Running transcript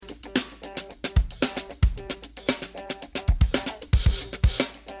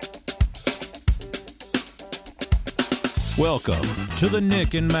Welcome to the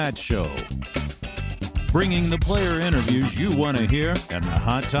Nick and Matt Show, bringing the player interviews you want to hear and the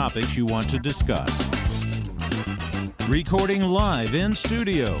hot topics you want to discuss. Recording live in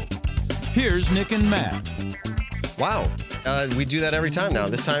studio, here's Nick and Matt. Wow, we do that every time now.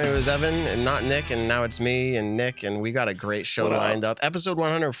 This time it was Evan and not Nick, and now it's me and Nick, and we got a great show lined up. Episode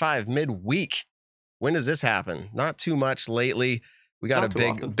 105, midweek. When does this happen? Not too much lately. We got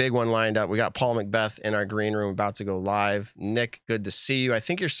a big one lined up. We got Paul McBeth in our green room about to go live. Nick, good to see you. I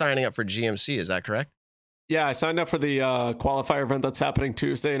think you're signing up for GMC. Is that correct? Yeah, I signed up for the qualifier event that's happening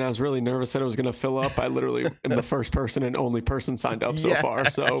Tuesday, and I was really nervous that it was going to fill up. I literally am the first person and only person signed up so far.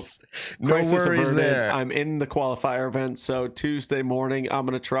 So no worries averted. there. I'm in the qualifier event. So Tuesday morning, I'm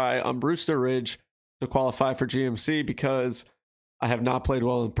going to try on Brewster Ridge to qualify for GMC because I have not played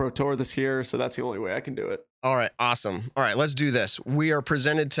well in Pro Tour this year. So that's the only way I can do it. All right, awesome. All right, let's do this. We are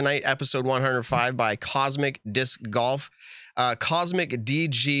presented tonight, episode 105, by Cosmic Disc Golf,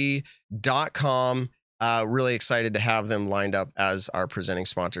 cosmicdg.com. Really excited to have them lined up as our presenting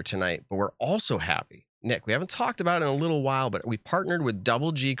sponsor tonight. But we're also happy, Nick, we haven't talked about it in a little while, but we partnered with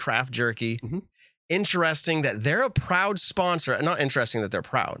Double G Craft Jerky. Mm-hmm. Interesting that they're a proud sponsor. Not interesting that they're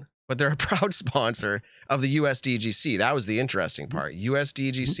proud, but they're a proud sponsor of the USDGC. That was the interesting part.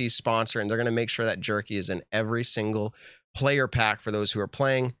 USDGC sponsor, and they're going to make sure that jerky is in every single player pack for those who are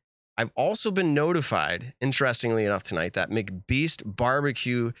playing. I've also been notified, interestingly enough tonight, that McBeast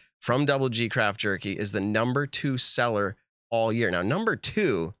Barbecue from Double G Craft Jerky is the #2 seller all year. Now,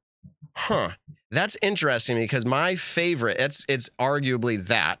 #2, that's interesting because my favorite, it's arguably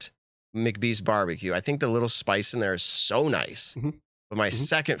that, McBeast Barbecue. I think the little spice in there is so nice. Mm-hmm. But my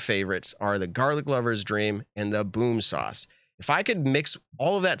second favorites are the Garlic Lover's Dream and the Boom Sauce. If I could mix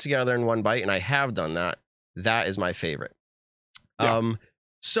all of that together in one bite, and I have done that, that is my favorite. Yeah.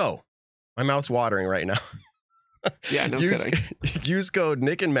 So my mouth's watering right now. Yeah, no kidding. Use code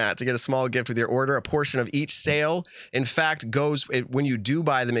Nick and Matt to get a small gift with your order. A portion of each sale, in fact, goes when you do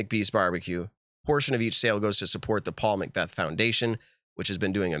buy the McBeast Barbecue. A portion of each sale goes to support the Paul McBeth Foundation, which has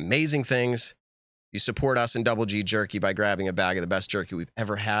been doing amazing things. You support us in Double G Jerky by grabbing a bag of the best jerky we've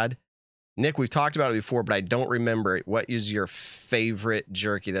ever had. Nick, we've talked about it before, but I don't remember it. What is your favorite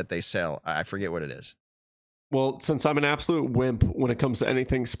jerky that they sell? I forget what it is. Well, since I'm an absolute wimp when it comes to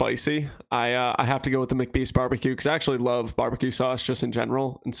anything spicy, I have to go with the McBeast Barbecue because I actually love barbecue sauce just in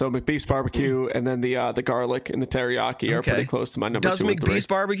general. And so McBeast Barbecue and then the garlic and the teriyaki are pretty close to my number 2 and 3. Does McBeast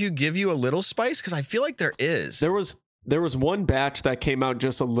Barbecue give you a little spice? Because I feel like there is. There was one batch that came out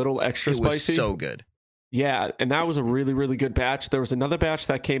just a little extra spicy. It was so good. Yeah, and that was a really, really good batch. There was another batch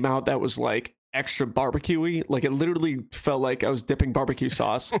that came out that was like extra barbecue-y. Like it literally felt like I was dipping barbecue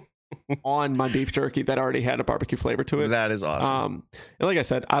sauce on my beef jerky that already had a barbecue flavor to it. That is awesome. And like I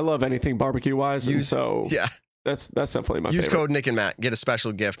said, I love anything barbecue-wise, and so yeah. That's definitely my favorite. Use code Nick and Matt. Get a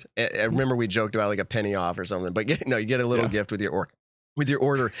special gift. I remember we joked about like a penny off or something, but you get a little gift with your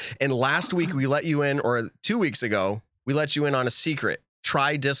order. And last week we let you in, or 2 weeks ago, we let you in on a secret.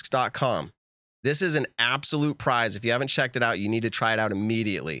 TryDiscs.com. This is an absolute prize. If you haven't checked it out, you need to try it out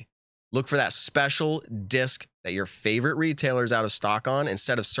immediately. Look for that special disc that your favorite retailer is out of stock on.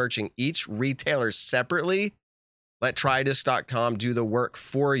 Instead of searching each retailer separately, let TryDiscs.com do the work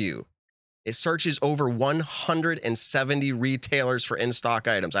for you. It searches over 170 retailers for in-stock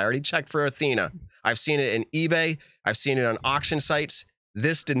items. I already checked for Athena. I've seen it in eBay. I've seen it on auction sites.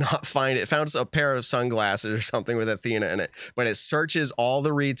 This did not find it. It found a pair of sunglasses or something with Athena in it. But it searches all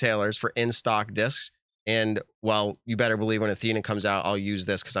the retailers for in-stock discs. And, well, you better believe when Athena comes out, I'll use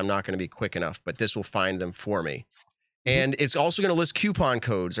this because I'm not going to be quick enough. But this will find them for me. And it's also going to list coupon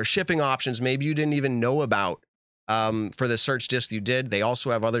codes or shipping options maybe you didn't even know about for the search disc you did. They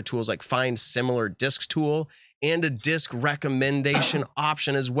also have other tools like Find Similar Discs tool and a disc recommendation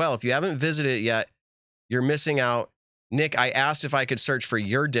option as well. If you haven't visited it yet, you're missing out. Nick, I asked if I could search for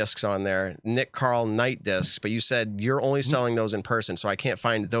your discs on there, Nick Carl Night discs, but you said you're only selling those in person, so I can't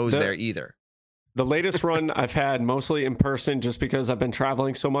find those there either. The latest run I've had mostly in person just because I've been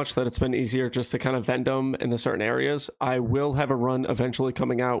traveling so much that it's been easier just to kind of vend them in the certain areas. I will have a run eventually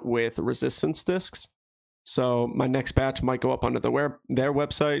coming out with resistance discs. So my next batch might go up onto their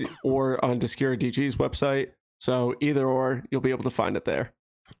website or on Discura DG's website. So either or, you'll be able to find it there.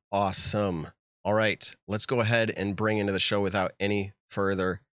 Awesome. All right, let's go ahead and bring into the show without any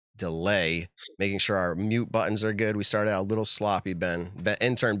further delay, making sure our mute buttons are good. We started out a little sloppy,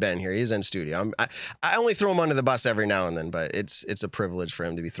 intern Ben here. He's in studio. I only throw him under the bus every now and then, but it's a privilege for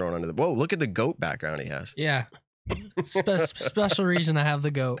him to be thrown under the... Whoa, look at the goat background he has. Yeah. Special reason I have the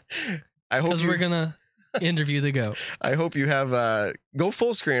goat. Because we're going to interview the goat. I hope you have... go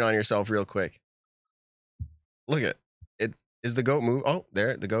full screen on yourself real quick. Look at... Is the goat move? Oh,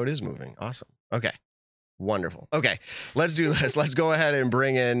 there, the goat is moving. Awesome. Okay. Wonderful. Okay, let's do this. Let's go ahead and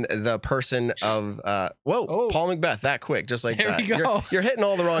bring in the person of Paul McBeth, that quick, just like there that. We go. You're hitting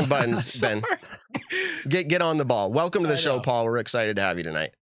all the wrong buttons, Ben. Get on the ball. Welcome to the show, Paul. We're excited to have you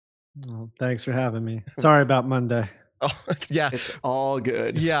tonight. Well, thanks for having me. Sorry about Monday. Oh, yeah. It's all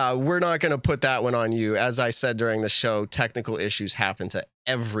good. Yeah, we're not going to put that one on you. As I said during the show, technical issues happen to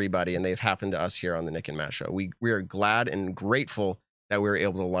everybody, and they've happened to us here on the Nick and Matt Show. We are glad and grateful that we were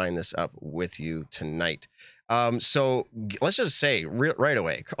able to line this up with you tonight. So let's just say right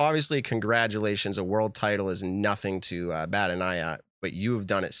away, obviously, congratulations. A world title is nothing to bat an eye at, but you have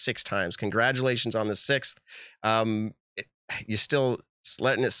done it 6 times. Congratulations on the 6th. You still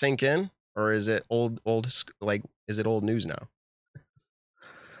letting it sink in, or is it is it old news now?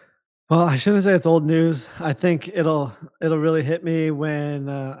 Well, I shouldn't say it's old news. I think it'll really hit me when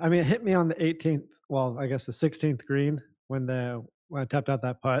it hit me on the 18th. Well, I guess the 16th green when I tapped out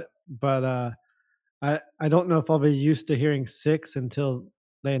that putt. But I don't know if I'll be used to hearing 6 until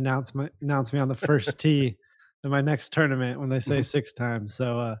they announce me on the first tee in my next tournament when they say 6 times.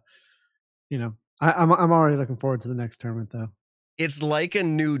 So I'm already looking forward to the next tournament though. It's like a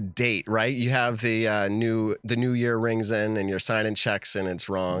new date, right? You have the new year rings in and you're signing checks and it's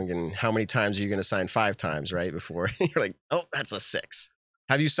wrong. And how many times are you going to sign 5 times, right? Before you're like, oh, that's a 6.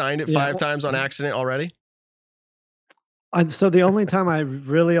 Have you signed it 5 times on accident already? So the only time I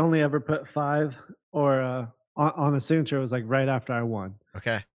really only ever put 5 or on a signature was like right after I won.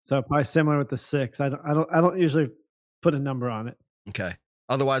 Okay. So probably similar with the 6. I don't usually put a number on it. Okay.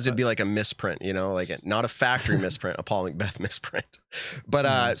 Otherwise, it'd be like a misprint, like not a factory misprint, a Paul McBeth misprint.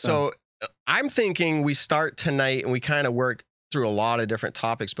 But so I'm thinking we start tonight and we kind of work through a lot of different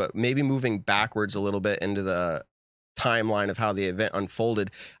topics, but maybe moving backwards a little bit into the timeline of how the event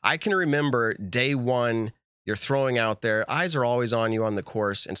unfolded. I can remember day 1, you're throwing out there, eyes are always on you on the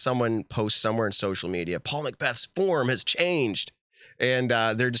course, and someone posts somewhere in social media, Paul McBeth's form has changed. And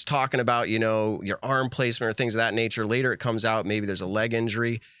they're just talking about, your arm placement or things of that nature. Later it comes out, maybe there's a leg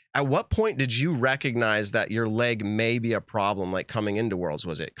injury. At what point did you recognize that your leg may be a problem, like coming into Worlds?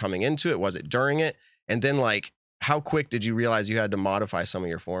 Was it coming into it? Was it during it? And then, how quick did you realize you had to modify some of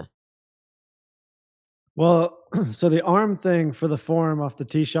your form? Well, so the arm thing for the form off the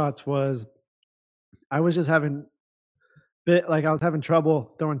tee shots was I was just having I was having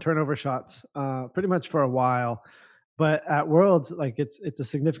trouble throwing turnover shots pretty much for a while. But at Worlds, it's a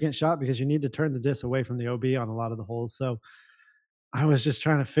significant shot because you need to turn the disc away from the OB on a lot of the holes. So I was just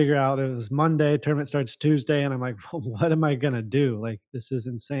trying to figure out, it was Monday, tournament starts Tuesday, and I'm like, well, what am I going to do? This is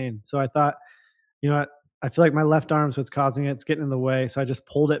insane. So I thought, you know what? I feel like my left arm's what's causing it. It's getting in the way. So I just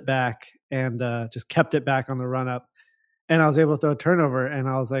pulled it back and just kept it back on the run up. And I was able to throw a turnover. And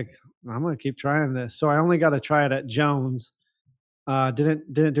I was like, I'm going to keep trying this. So I only got to try it at Jones.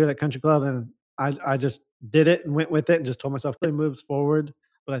 Didn't do it at Country Club. And I just did it and went with it and just told myself it moves forward.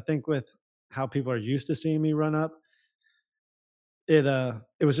 But I think with how people are used to seeing me run up, it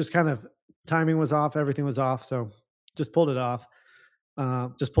was just kind of timing was off, everything was off, so just pulled it off,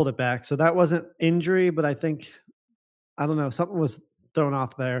 just pulled it back. So that wasn't injury, but I think, I don't know, something was thrown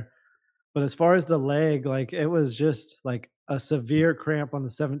off there. But as far as the leg, it was just like a severe cramp on the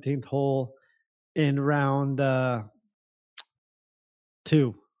 17th hole in round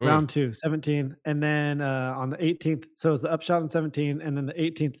 2. Round 2, 17. And then on the 18th, so it was the upshot on 17, and then the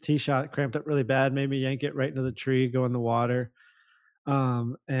 18th tee shot cramped up really bad, made me yank it right into the tree, go in the water.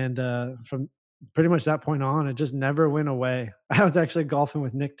 And from pretty much that point on, it just never went away. I was actually golfing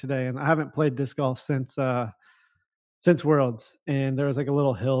with Nick today, and I haven't played disc golf since Worlds. And there was a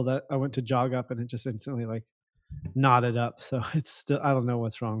little hill that I went to jog up, and it just instantly knotted up. So it's still, I don't know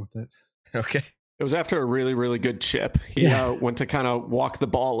what's wrong with it. Okay. It was after a really, really good chip. He went to kind of walk the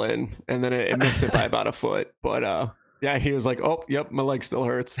ball in, and then it missed it by about a foot. But he was like, oh, yep, my leg still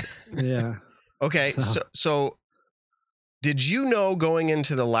hurts. Yeah. Okay, so did you know going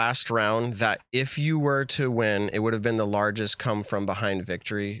into the last round that if you were to win, it would have been the largest come from behind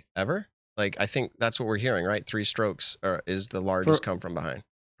victory ever? I think that's what we're hearing, right? 3 strokes is the largest come from behind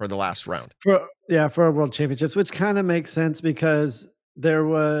for the last round. For our World Championships, which kind of makes sense because there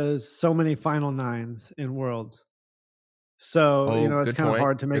was so many final 9s in Worlds. So, it's kind of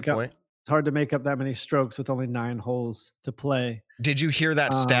hard to make up. It's hard to make up that many strokes with only 9 holes to play. Did you hear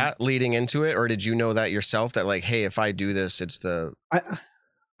that stat leading into it, or did you know that yourself that hey, if I do this, it's the...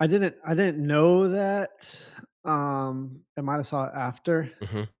 I didn't know that. I might have saw it after.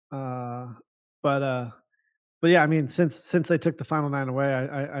 Mm-hmm. But yeah, I mean, since they took the final 9 away,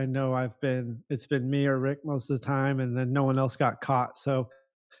 I know it's been me or Rick most of the time, and then no one else got caught. So,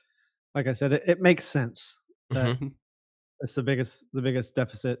 like I said, it makes sense that It's the biggest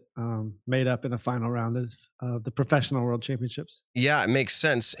deficit made up in a final round of the professional world championships. Yeah, it makes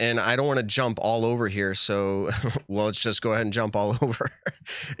sense. And I don't want to jump all over here. So, well, let's just go ahead and jump all over.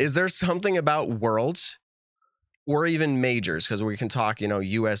 Is there something about worlds or even majors? Because we can talk,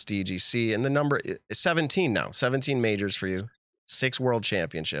 USDGC and the number is 17 now, 17 majors for you, 6 world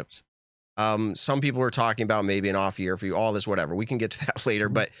championships. Some people were talking about maybe an off year for you, all this, whatever. We can get to that later.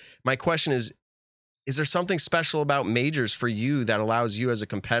 But my question is there something special about majors for you that allows you as a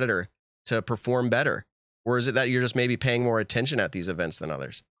competitor to perform better? Or is it that you're just maybe paying more attention at these events than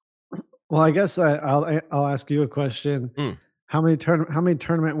others? Well, I guess I'll ask you a question. How many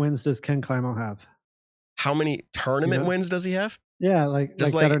tournament wins does Ken Climo have? How many tournament wins does he have? Yeah,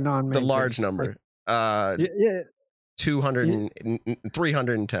 just like that are non-majors. The large number. Yeah. 200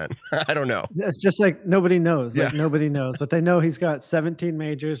 310. I don't know. It's just like nobody knows. Like nobody knows. But they know he's got 17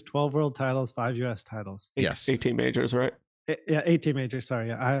 majors, 12 world titles, 5 US titles. Yes. 18 majors, right? Yeah, 18 majors. Sorry.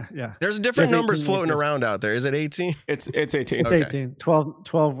 Yeah. There's different numbers floating majors around out there. Is it 18? It's 18. It's okay. 18.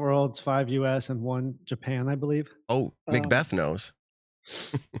 12 worlds, 5 US, and 1 Japan, I believe. Oh, McBeth knows.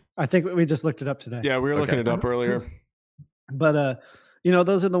 I think we just looked it up today. Yeah, we were looking it up earlier. But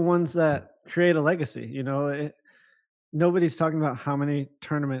those are the ones that create a legacy. Nobody's talking about how many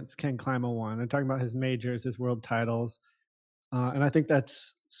tournaments Ken Climo won. They're talking about his majors, his world titles, and I think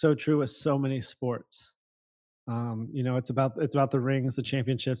that's so true with so many sports. It's about the rings, the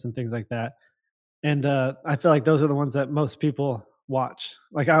championships, and things like that. And I feel like those are the ones that most people watch.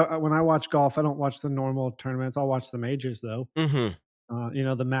 Like when I watch golf, I don't watch the normal tournaments. I'll watch the majors though.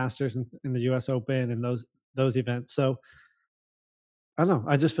 The Masters and the U.S. Open and those events. So I don't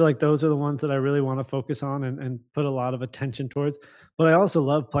know. I just feel like those are the ones that I really want to focus on and put a lot of attention towards. But I also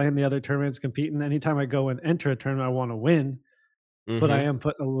love playing the other tournaments, competing. Anytime I go and enter a tournament, I want to win. But I am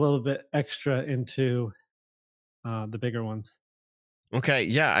putting a little bit extra into the bigger ones. Okay.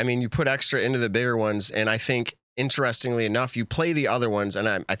 Yeah. I mean, you put extra into the bigger ones. And I think, interestingly enough, you play the other ones. And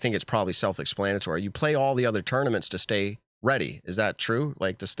I think it's probably self-explanatory. You play all the other tournaments to stay ready. Is that true?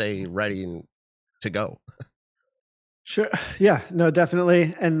 Like to stay ready and to go? Sure. Yeah, no,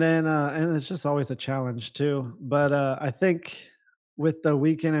 definitely. And then, and it's just always a challenge too. But I think with the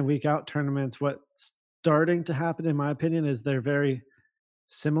week in and week out tournaments, what's starting to happen, in my opinion, is they're very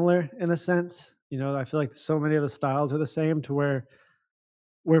similar in a sense. I feel like so many of the styles are the same to where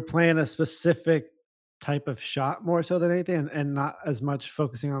we're playing a specific type of shot more so than anything and not as much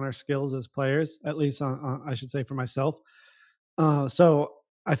focusing on our skills as players, at least I should say for myself. So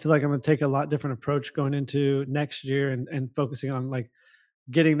I feel like I'm going to take a lot different approach going into next year and focusing on like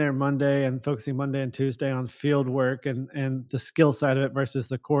getting there Monday and focusing Monday and Tuesday on field work and the skill side of it versus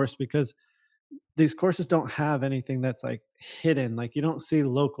the course, because these courses don't have anything that's like hidden. Like you don't see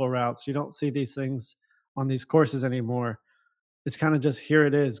local routes. You don't see these things on these courses anymore. It's kind of just here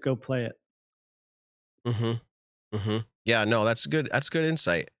it is, go play it. Yeah, no, that's good. That's good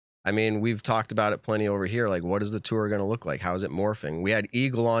insight. I mean, we've talked about it plenty over here. Like, what is the tour going to look like? How is it morphing? We had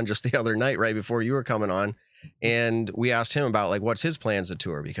Eagle on just the other night, right before you were coming on. And we asked him about like, what's his plans to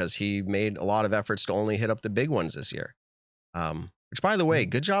tour? Because he made a lot of efforts to only hit up the big ones this year. Which, by the way,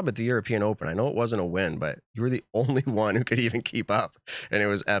 good job at the European Open. I know it wasn't a win, but you were the only one who could even keep up. And it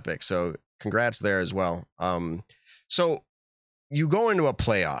was epic. So congrats there as well. So you go into a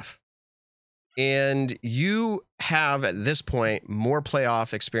playoff. And you have, at this point, more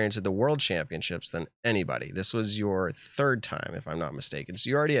playoff experience at the World Championships than anybody. This was your 3rd time, if I'm not mistaken. So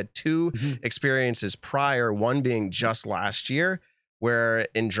you already had 2 experiences prior, one being just last year, where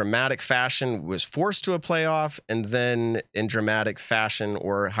in dramatic fashion was forced to a playoff, and then in dramatic fashion,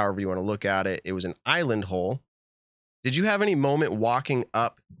 or however you want to look at it, it was an island hole. Did you have any moment walking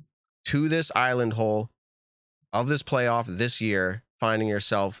up to this island hole of this playoff this year, finding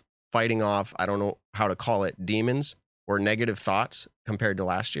yourself fighting off, I don't know how to call it, demons or negative thoughts compared to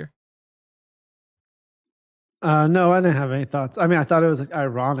last year? No, I didn't have any thoughts. I mean, I thought it was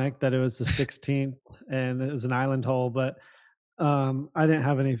ironic that it was the 16th and it was an island hole, but I didn't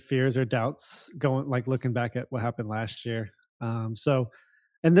have any fears or doubts looking back at what happened last year. So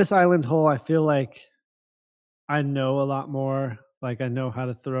in this island hole, I feel like I know a lot more. Like I know how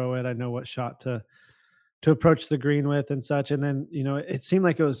to throw it. I know what shot to approach the green with and such. And then, it seemed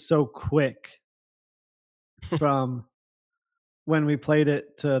like it was so quick from when we played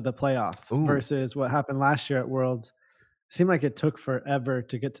it to the playoff versus what happened last year at Worlds. It seemed like it took forever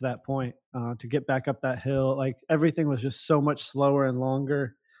to get to that point, to get back up that hill. Like everything was just so much slower and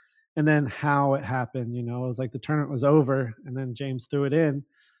longer. And then how it happened, it was like the tournament was over and then James threw it in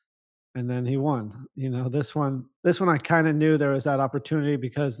and then he won. This one I kind of knew there was that opportunity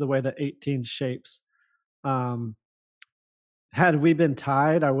because the way that 18 shapes. had we been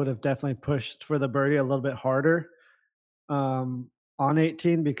tied, I would have definitely pushed for the birdie a little bit harder on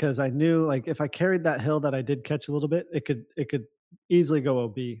 18 because I knew like if I carried that hill that I did catch a little bit, it could easily go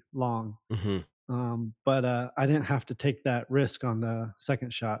OB long. Mm-hmm. But I didn't have to take that risk on the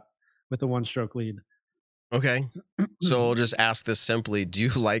second shot with a one-stroke lead. Okay. So we'll just ask this simply. Do you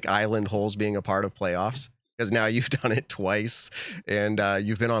like island holes being a part of playoffs? Because now you've done it twice and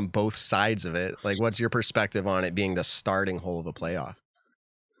you've been on both sides of it. Like, what's your perspective on it being the starting hole of a playoff?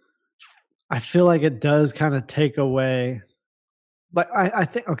 I feel like it does kind of take away. But I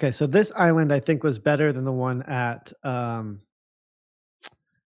think, okay, so this island I think was better than the one at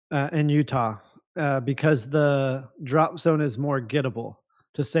in Utah because the drop zone is more gettable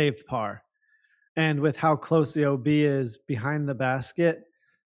to save par. And with how close the OB is behind the basket,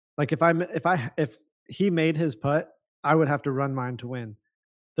 like if he made his putt, I would have to run mine to win.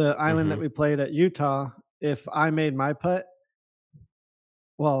 The island that we played at Utah, if I made my putt,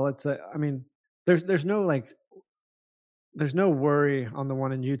 well, I mean, there's no like there's no worry on the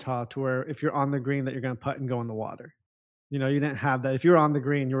one in Utah to where if you're on the green that you're going to putt and go in the water. You know, you didn't have that. If you were on the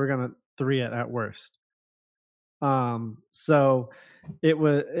green, you were going to three it at worst. So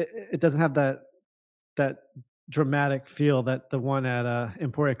it doesn't have that dramatic feel that the one at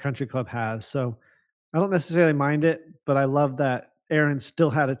Emporia Country Club has. So I don't necessarily mind it, but I love that Aaron still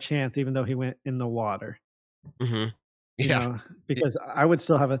had a chance even though he went in the water. Mm-hmm. You know, because I would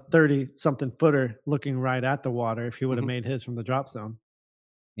still have a 30-something footer looking right at the water if he would have made his from the drop zone.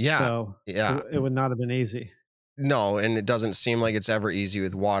 Yeah. So it would not have been easy. No, and it doesn't seem like it's ever easy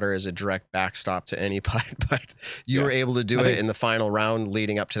with water as a direct backstop to any putt, but you were able to do it in the final round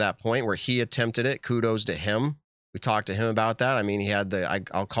leading up to that point where he attempted it. Kudos to him. We talked to him about that. I mean, he had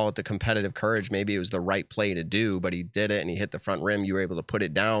I'll call it the competitive courage. Maybe it was the right play to do, but he did it and he hit the front rim. You were able to put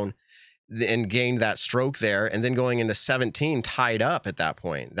it down and gained that stroke there. And then going into 17, tied up at that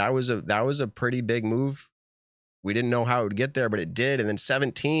point. That was a pretty big move. We didn't know how it would get there, but it did. And then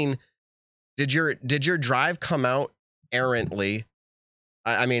 17, did your drive come out errantly?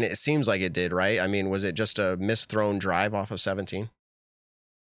 I mean, it seems like it did, right? I mean, was it just a misthrown drive off of 17?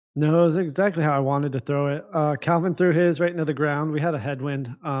 No, it was exactly how I wanted to throw it. Calvin threw his right into the ground. We had a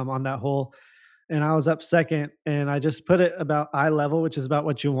headwind on that hole, and I was up second, and I just put it about eye level, which is about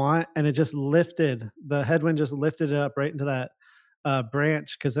what you want, and it just lifted. The headwind just lifted it up right into that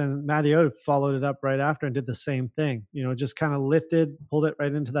branch, because then Matty O followed it up right after and did the same thing. You know, just kind of lifted, pulled it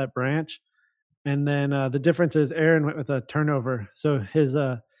right into that branch. And then the difference is Aaron went with a turnover. So he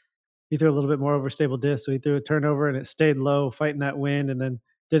threw a little bit more overstable disc. So he threw a turnover and it stayed low, fighting that wind, and then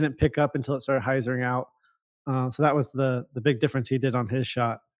didn't pick up until it started hyzering out. So that was the big difference he did on his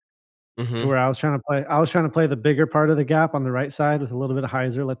shot. To where I was trying to play the bigger part of the gap on the right side with a little bit of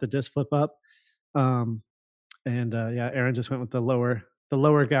hyzer, let the disc flip up. Aaron just went with the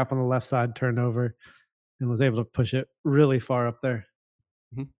lower gap on the left side, turned over, and was able to push it really far up there.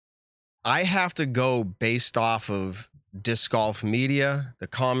 I have to go based off of Disc Golf Media, the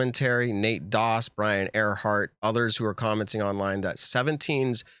commentary, Nate Doss, Brian Earhart, others who are commenting online that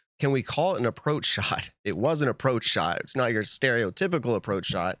 17's, can we call it an approach shot? It was an approach shot. It's not your stereotypical approach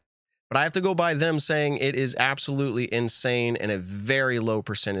shot, but I have to go by them saying it is absolutely insane and a very low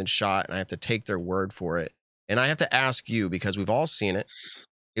percentage shot, and I have to take their word for it. And I have to ask you, because we've all seen it,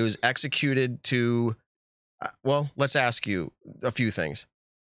 it was executed to, let's ask you a few things.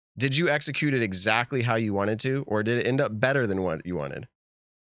 Did you execute it exactly how you wanted to, or did it end up better than what you wanted?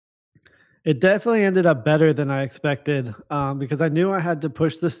 It definitely ended up better than I expected because I knew I had to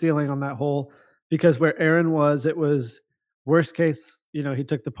push the ceiling on that hole because where Aaron was, it was worst case, you know, he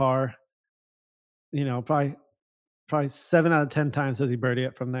took the par, you know, probably 7 out of 10 times does he birdie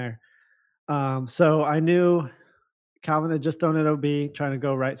it from there. So I knew Calvin had just thrown it OB, trying to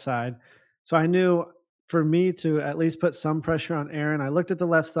go right side. So I knew for me to at least put some pressure on Aaron, I looked at the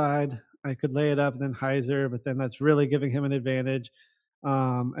left side. I could lay it up and then hyzer, but then that's really giving him an advantage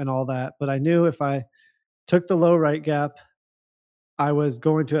and all that. But I knew if I took the low right gap, I was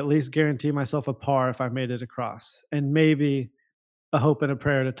going to at least guarantee myself a par if I made it across, and maybe a hope and a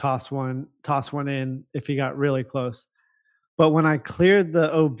prayer to toss one in if he got really close. But when I cleared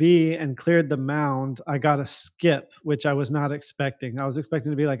the OB and cleared the mound, I got a skip, which I was not expecting. I was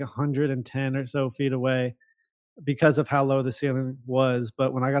expecting to be like 110 or so feet away because of how low the ceiling was.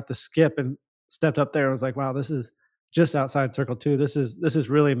 But when I got the skip and stepped up there, I was like, wow, this is just outside circle 2. This is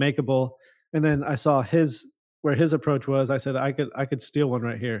really makeable. And then I saw where his approach was. I said, I could steal one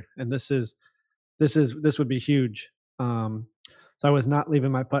right here. And this would be huge. So I was not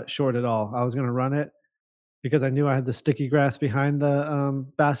leaving my putt short at all. I was going to run it because I knew I had the sticky grass behind the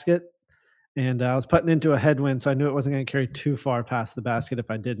basket. And I was putting into a headwind, so I knew it wasn't going to carry too far past the basket if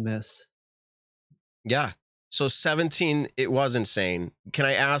I did miss. Yeah. So 17, it was insane. Can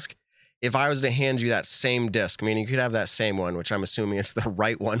I ask, if I was to hand you that same disc, I mean, you could have that same one, which I'm assuming is the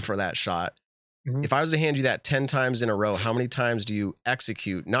right one for that shot. Mm-hmm. If I was to hand you that 10 times in a row, how many times do you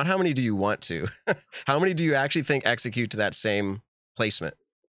execute? Not how many do you want to? How many do you actually think execute to that same placement?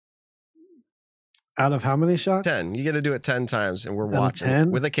 Out of how many shots? 10. You get to do it 10 times, and we're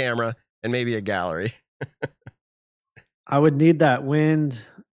watching with a camera and maybe a gallery. I would need that wind,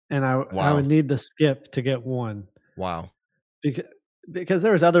 and I would need the skip to get one. Wow. Because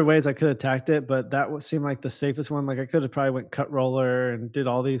there was other ways I could have attacked it, but that would seem like the safest one. Like I could have probably went cut roller and did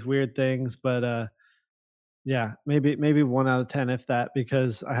all these weird things, but yeah, maybe 1 out of 10 if that,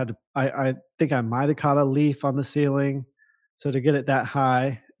 because I think I might have caught a leaf on the ceiling. So to get it that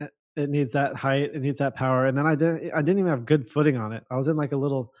high, it needs that height, it needs that power. And then I didn't even have good footing on it. I was in like a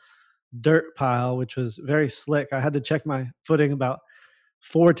little dirt pile, which was very slick. I had to check my footing about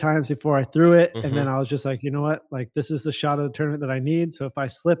 4 times before I threw it. Mm-hmm. And then I was just like, you know what? Like, this is the shot of the tournament that I need. So if I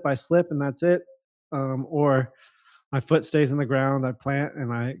slip, I slip, and that's it. Or my foot stays in the ground, I plant,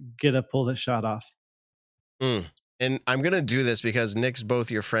 and I get to pull this shot off. Mm. And I'm going to do this because Nick's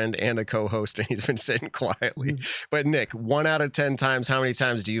both your friend and a co-host, and he's been sitting quietly. Mm-hmm. But Nick, 1 out of 10 times, how many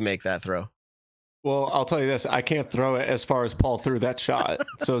times do you make that throw? Well, I'll tell you this. I can't throw it as far as Paul threw that shot.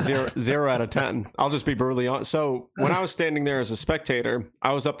 So zero out of 10. I'll just be brutally honest. So when I was standing there as a spectator,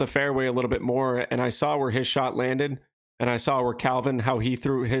 I was up the fairway a little bit more, and I saw where his shot landed, and I saw where Calvin, how he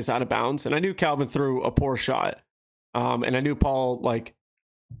threw his out of bounds. And I knew Calvin threw a poor shot. And I knew Paul, like,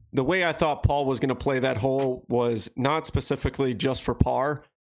 the way I thought Paul was going to play that hole was not specifically just for par,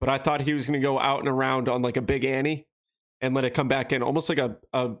 but I thought he was going to go out and around on like a big Annie and let it come back in, almost like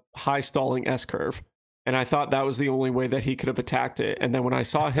a high stalling S-curve. And I thought that was the only way that he could have attacked it. And then when I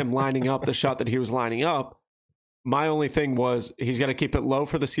saw him lining up the shot that he was lining up, my only thing was he's got to keep it low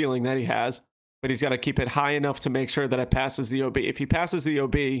for the ceiling that he has, but he's got to keep it high enough to make sure that it passes the OB. If he passes the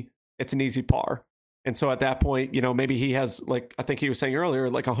OB, it's an easy par. And so at that point, you know, maybe he has, like, I think he was saying earlier,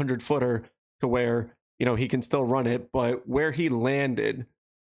 like 100-footer to where, you know, he can still run it. But where he landed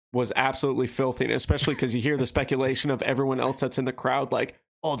was absolutely filthy, and especially because you hear the speculation of everyone else that's in the crowd, like,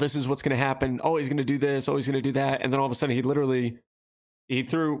 oh, this is what's going to happen. Oh, he's going to do this. Oh, he's going to do that. And then all of a sudden he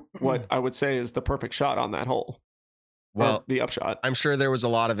threw what I would say is the perfect shot on that hole. Well, the upshot. I'm sure there was a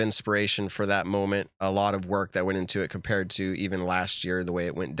lot of inspiration for that moment, a lot of work that went into it compared to even last year, the way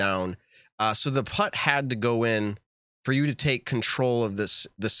it went down. So the putt had to go in for you to take control of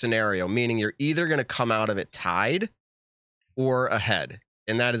the scenario, meaning you're either going to come out of it tied or ahead.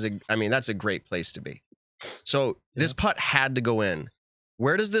 And that is that's a great place to be. So this putt had to go in.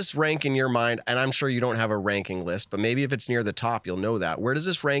 Where does this rank in your mind? And I'm sure you don't have a ranking list, but maybe if it's near the top, you'll know that. Where does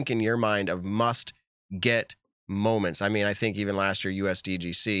this rank in your mind of must get moments? I mean, I think even last year,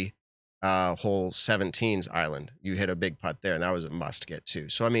 USDGC, hole 17's island, you hit a big putt there, and that was a must get too.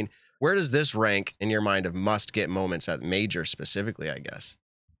 So, I mean, where does this rank in your mind of must get moments at major specifically, I guess?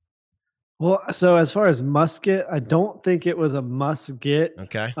 Well, so as far as must get, I don't think it was a must get.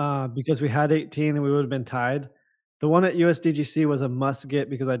 Okay. Because we had 18 and we would have been tied. The one at USDGC was a must get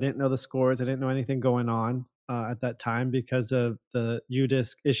because I didn't know the scores. I didn't know anything going on at that time because of the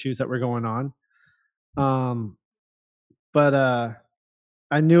UDisc issues that were going on. But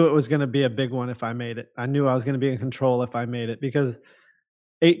I knew it was going to be a big one if I made it. I knew I was going to be in control if I made it because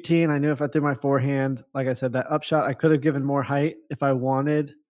 18, I knew if I threw my forehand, like I said, that upshot, I could have given more height if I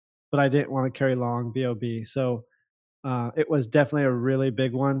wanted, but I didn't want to carry long BOB. So it was definitely a really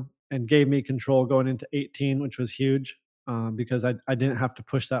big one and gave me control going into 18, which was huge because I didn't have to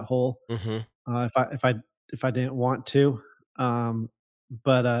push that hole if I didn't want to.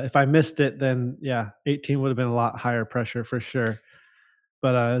 But if I missed it, then yeah, 18 would have been a lot higher pressure for sure.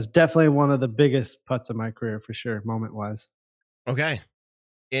 But it was definitely one of the biggest putts of my career for sure, moment wise. Okay.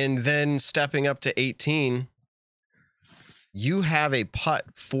 And then stepping up to 18, you have a putt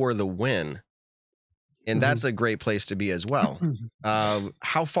for the win. And that's a great place to be as well.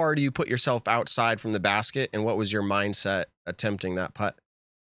 How far do you put yourself outside from the basket? And what was your mindset attempting that putt?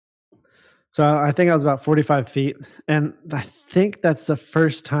 So I think I was about 45 feet. And I think that's the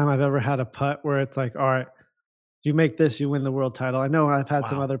first time I've ever had a putt where it's like, all right, you make this, you win the world title. I know I've had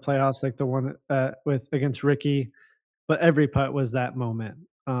some other playoffs like the one against Ricky, but every putt was that moment.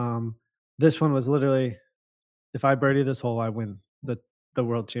 This one was literally, if I birdie this hole, I win the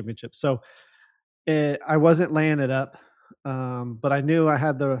world championship. So I wasn't laying it up, but I knew I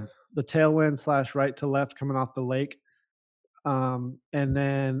had the tailwind / right to left coming off the lake, and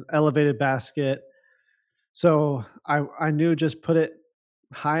then elevated basket. So I knew just put it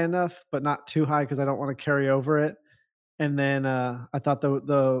high enough, but not too high because I don't want to carry over it. And then I thought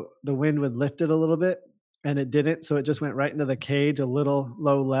the wind would lift it a little bit, and it didn't. So it just went right into the cage, a little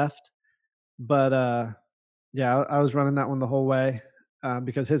low left. But yeah, I was running that one the whole way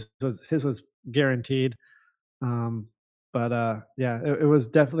because his was guaranteed. Um, but yeah, it was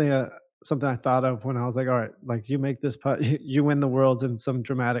definitely something I thought of when I was like, all right, like you make this putt, you win the worlds in some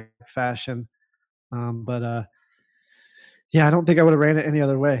dramatic fashion. But yeah, I don't think I would have ran it any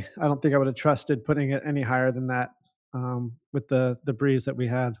other way. I don't think I would have trusted putting it any higher than that with the breeze that we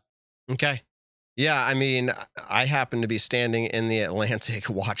had. Okay. Yeah, I mean, I happen to be standing in the Atlantic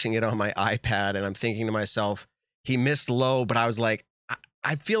watching it on my iPad, and I'm thinking to myself, he missed low, but I was like,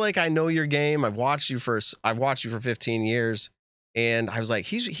 I feel like I know your game. I've watched you for 15 years, and I was like,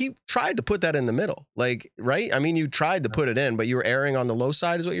 he tried to put that in the middle, like, right? I mean, you tried to put it in, but you were erring on the low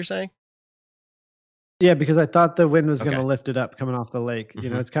side, is what you're saying? Yeah, because I thought the wind was Okay. gonna lift it up coming off the lake. You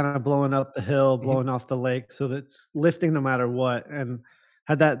know, it's kinda blowing up the hill, blowing off the lake, so that's lifting no matter what, and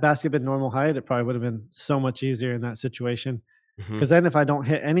had that basket been normal height, it probably would've been so much easier in that situation. Mhm. Because then if I don't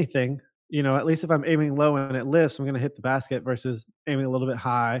hit anything, you know, at least if I'm aiming low and it lifts, I'm gonna hit the basket versus aiming a little bit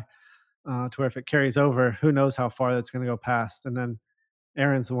high, to where if it carries over, who knows how far that's gonna go past, and then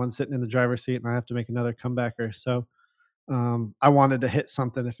Aaron's the one sitting in the driver's seat, and I have to make another comebacker, so I wanted to hit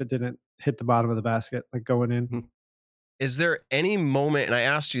something if it didn't hit the bottom of the basket, like going in. Is there any moment, and I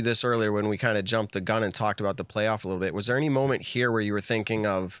asked you this earlier when we kind of jumped the gun and talked about the playoff a little bit, was there any moment here where you were thinking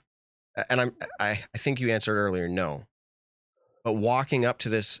of, and I think you answered earlier, no, but walking up to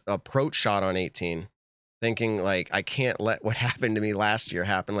this approach shot on 18, thinking like, I can't let what happened to me last year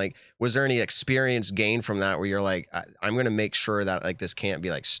happen. Like, was there any experience gained from that where you're like, I'm going to make sure that like this can't be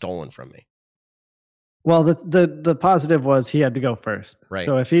like stolen from me? Well, the positive was he had to go first. Right.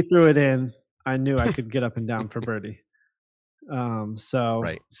 So if he threw it in, I knew I could get up and down for birdie. So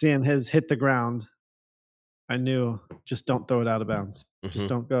Right. seeing his hit the ground, I knew just don't throw it out of bounds. Just Mhm.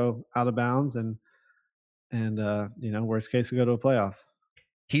 don't go out of bounds, and you know, worst case we go to a playoff.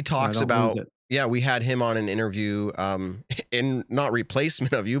 He talks don't lose about, it. yeah, we had him on an interview in not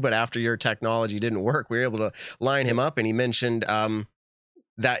replacement of you, but after your technology didn't work, we were able to line him up, and he mentioned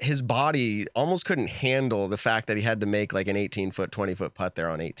that his body almost couldn't handle the fact that he had to make like an 18-foot, 20-foot putt there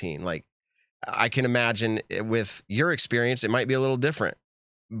on 18. Like, I can imagine with your experience, it might be a little different,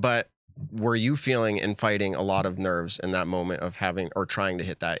 but were you feeling and fighting a lot of nerves in that moment of having or trying to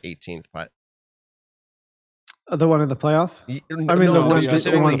hit that 18th putt? The one in the playoff? I mean, the one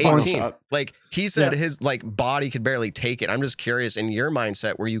specifically the one 18. Like he said, Yeah. his like body could barely take it. I'm just curious, in your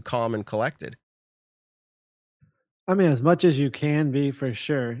mindset, were you calm and collected? I mean, as much as you can be for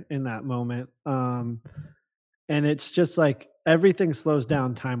sure in that moment. And it's just like everything slows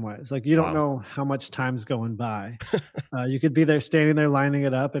down time wise. Like you don't Wow. know how much time's going by. You could be there standing there lining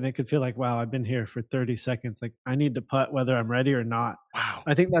it up, and it could feel like, wow, I've been here for 30 seconds. Like I need to putt whether I'm ready or not. Wow.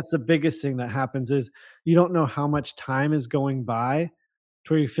 I think that's the biggest thing that happens is you don't know how much time is going by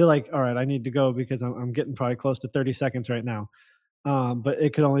to where you feel like, all right, I need to go because I'm getting probably close to 30 seconds right now. But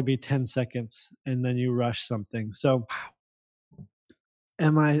it could only be 10 seconds and then you rush something. So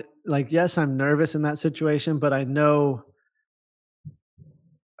am I like, yes, I'm nervous in that situation, but I know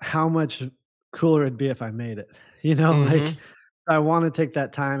how much cooler it'd be if I made it. You know, like I want to take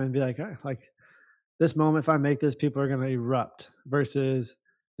that time and be like, "Oh, like this moment, if I make this, people are going to erupt versus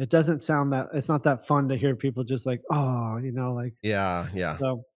it doesn't sound that it's not that fun to hear people just like, oh, you know, like, Yeah.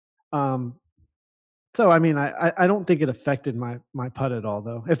 so, um, so I mean, I don't think it affected my putt at all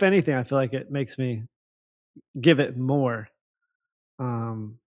though. If anything, I feel like it makes me give it more.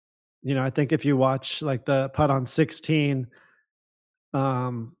 Um, you know, I think if you watch like the putt on 16,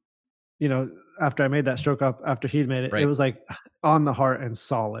 um, you know, after I made that stroke up after he'd made it, it Right. was like on the heart and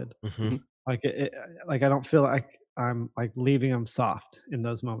solid. Like like I don't feel like I'm like leaving him soft in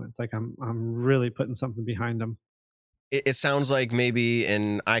those moments. Like I'm really putting something behind him. It sounds like maybe,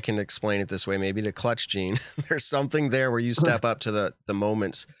 and I can explain it this way, maybe the clutch gene. There's something there where you step up to the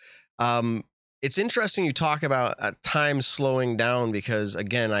moments. It's interesting you talk about time slowing down because,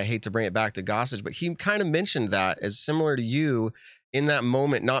 again, I hate to bring it back to Gossage, but he kind of mentioned that as similar to you in that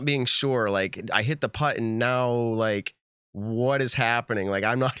moment, not being sure, like I hit the putt and now like, what is happening? Like,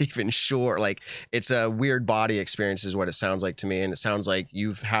 I'm not even sure. Like, it's a weird body experience is what it sounds like to me. And it sounds like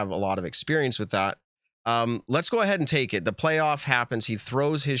you have a lot of experience with that. Let's go ahead and take it. The playoff happens. He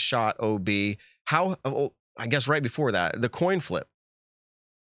throws his shot OB. I guess right before that, the coin flip.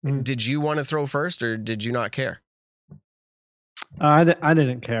 Did you want to throw first or did you not care? I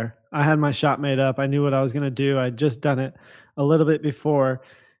didn't care. I had my shot made up. I knew what I was going to do. I'd just done it a little bit before.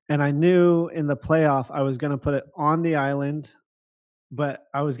 And I knew in the playoff, I was going to put it on the island but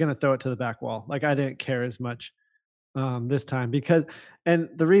I was gonna throw it to the back wall. Like I didn't care as much this time and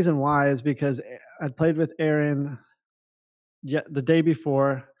the reason why is because I played with Aaron the day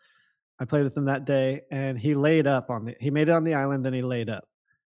before. I played with him that day, and he laid up he made it on the island, then he laid up.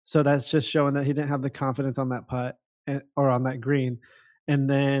 So that's just showing that he didn't have the confidence on that putt or on that green. And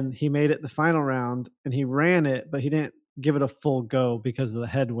then he made it the final round, and he ran it, but he didn't give it a full go because of the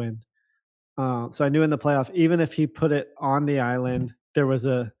headwind. So I knew in the playoff, even if he put it on the island, he was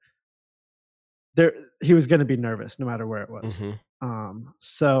going to be nervous no matter where it was.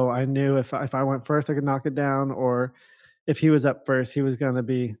 So I knew if I went first, I could knock it down, or if he was up first, he was going to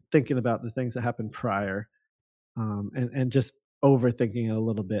be thinking about the things that happened prior, and just overthinking it a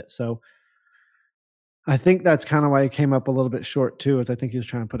little bit. So I think that's kind of why he came up a little bit short too, is I think he was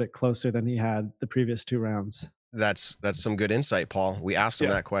trying to put it closer than he had the previous 2 rounds. That's some good insight, Paul. We asked him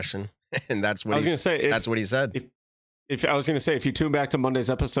that question, and that's what he said. If I was going to say, if you tune back to Monday's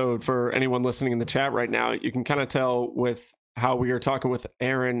episode, for anyone listening in the chat right now, you can kind of tell with how we were talking with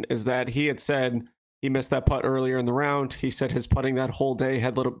Aaron is that he had said he missed that putt earlier in the round. He said his putting that whole day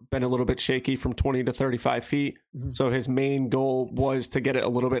had been a little bit shaky from 20 to 35 feet. So his main goal was to get it a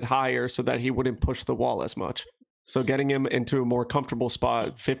little bit higher so that he wouldn't push the wall as much. So getting him into a more comfortable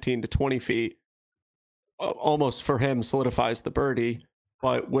spot, 15 to 20 feet, almost for him solidifies the birdie.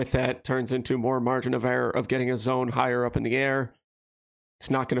 But with that, turns into more margin of error of getting a zone higher up in the air.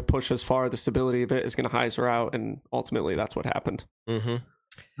 It's not going to push as far. The stability of it is going to hyzer out. And ultimately, that's what happened.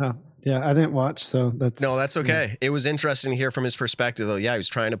 Oh, yeah, I didn't watch, so that's okay. Yeah. It was interesting to hear from his perspective, though. Yeah, he was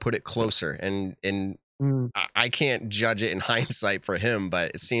trying to put it closer, and I can't judge it in hindsight for him,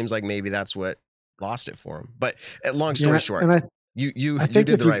 but it seems like maybe that's what lost it for him. But long story short, and you did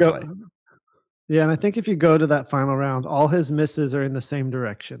the right play. Yeah, and I think if you go to that final round, all his misses are in the same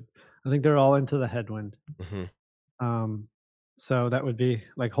direction. I think they're all into the headwind. So that would be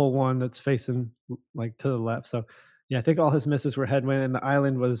like hole 1 that's facing like to the left. So yeah, I think all his misses were headwind, and the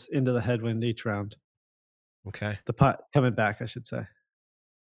island was into the headwind each round. Okay. The putt coming back, I should say.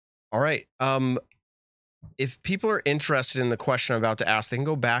 All right. If people are interested in the question I'm about to ask, they can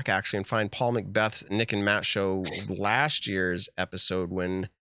go back actually and find Paul McBeth's Nick and Matt show last year's episode. When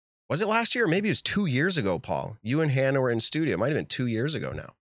was it last year? Or maybe it was 2 years ago, Paul. You and Hannah were in studio. It might have been 2 years ago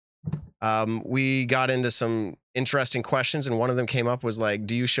now. We got into some interesting questions, and one of them came up was like,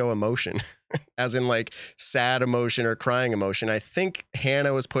 do you show emotion? As in like sad emotion or crying emotion. I think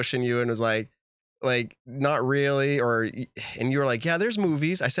Hannah was pushing you and was like not really, and you were like, yeah, there's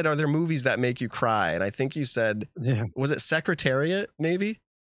movies. I said, are there movies that make you cry? And I think you said, was it Secretariat maybe?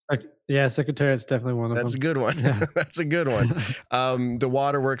 Yeah, Secretariat's definitely one of them. That's a good one. Yeah. That's a good one. The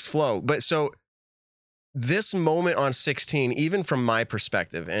Waterworks Flow. But so this moment on 16, even from my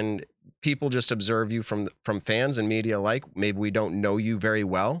perspective, and people just observe you from fans and media alike, maybe we don't know you very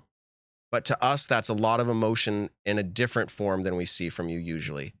well, but to us, that's a lot of emotion in a different form than we see from you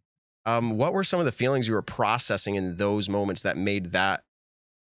usually. What were some of the feelings you were processing in those moments that made that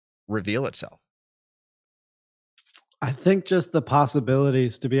reveal itself? I think just the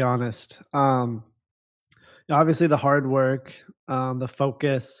possibilities, to be honest. Obviously the hard work, the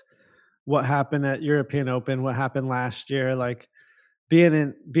focus, what happened at European Open, what happened last year, like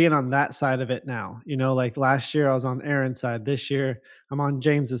being on that side of it now, like last year I was on Aaron's side. This year I'm on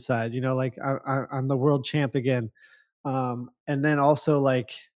James's side, like I'm the world champ again. And then also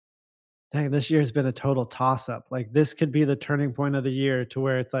like, dang, this year has been a total toss up. Like this could be the turning point of the year to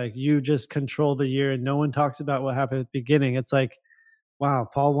where it's like, you just control the year and no one talks about what happened at the beginning. It's like, wow,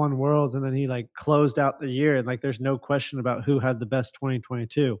 Paul won worlds and then he like closed out the year. And like, there's no question about who had the best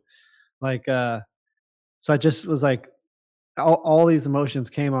 2022. Like, so I just was like, all these emotions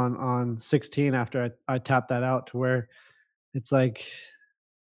came on 16 after I tapped that out, to where it's like,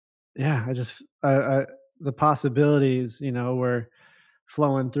 yeah, the possibilities, were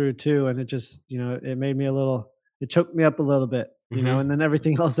flowing through too. And it just, it made me it choked me up a little bit, and then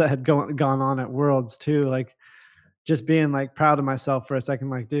everything else that had gone on at Worlds too, like just being like proud of myself for a second,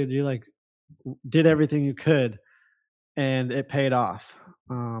 like, dude, you like did everything you could and it paid off.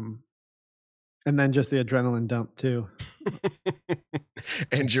 And then just the adrenaline dump too.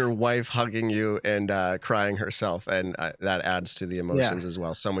 And your wife hugging you and crying herself. And that adds to the emotions as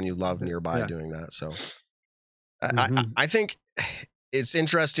well. Someone you love nearby doing that. So I think it's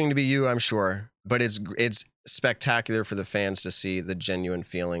interesting to be you, I'm sure, but it's spectacular for the fans to see the genuine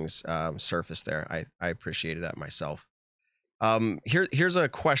feelings surface there. I appreciated that myself. Here's a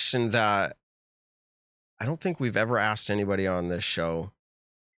question that I don't think we've ever asked anybody on this show.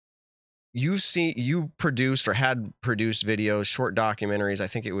 You produced or had produced videos, short documentaries. I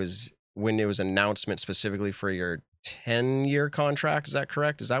think it was when it was an announcement specifically for your 10-year contract. Is that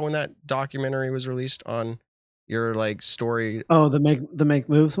correct? Is that when that documentary was released on your like story? Oh, the make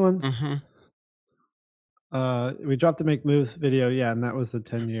moves one. Mm-hmm. We dropped the make moves video, yeah, and that was the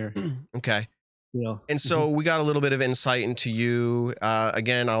 10-year. Okay. deal. And so we got a little bit of insight into you.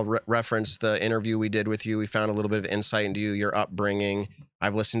 Again, I'll reference the interview we did with you. We found a little bit of insight into you, your upbringing.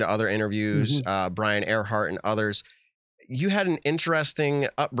 I've listened to other interviews, Brian Earhart and others. You had an interesting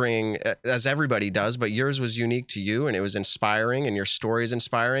upbringing, as everybody does, but yours was unique to you, and it was inspiring, and your story is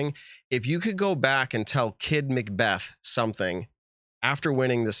inspiring. If you could go back and tell Kid McBeth something after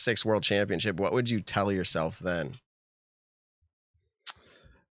winning the 6th World Championship, what would you tell yourself then?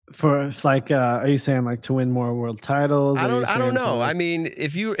 For like, are you saying like to win more world titles? I don't know. Like... I mean,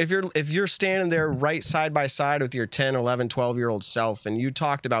 if you're standing there right side by side with your 10, 11, 12-year-old self, and you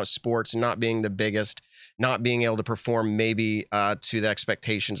talked about sports and not being the biggest, not being able to perform maybe to the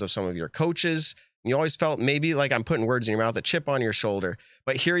expectations of some of your coaches, you always felt maybe like, I'm putting words in your mouth, a chip on your shoulder.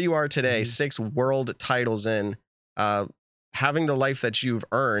 But here you are today, 6 world titles in, having the life that you've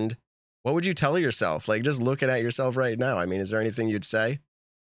earned. What would you tell yourself? Like, just looking at yourself right now. I mean, is there anything you'd say?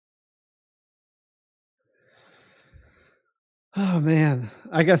 Oh man,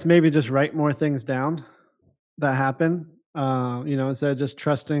 I guess maybe just write more things down that happen. Instead of just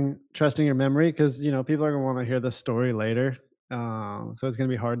trusting your memory, because people are gonna want to hear the story later. So it's gonna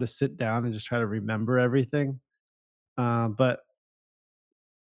be hard to sit down and just try to remember everything. But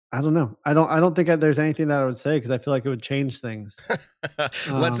I don't know. I don't think there's anything that I would say, because I feel like it would change things.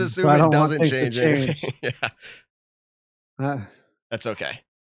 Let's assume it doesn't change anything. Yeah. That's okay.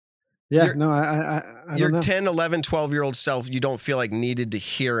 Yeah, I your don't know. 10, 11, 12-year-old self, you don't feel like needed to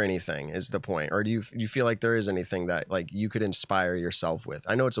hear anything is the point? Or do you feel like there is anything that like you could inspire yourself with?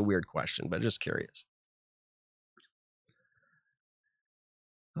 I know it's a weird question, but just curious.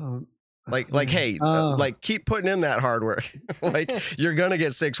 Hey, like keep putting in that hard work. Like you're going to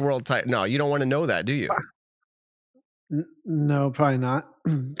get 6 world titles. No, you don't want to know that, do you? No, probably not.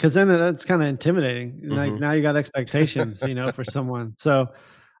 Because then that's kind of intimidating. Like now you got expectations, for someone. So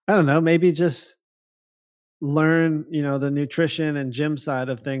I don't know, maybe just learn, the nutrition and gym side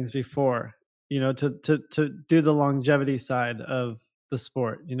of things before, to do the longevity side of the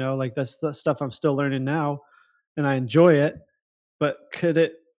sport, like that's the stuff I'm still learning now and I enjoy it, but could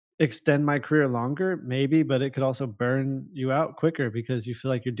it extend my career longer? Maybe, but it could also burn you out quicker because you feel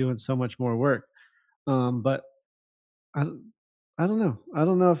like you're doing so much more work. But I don't know. I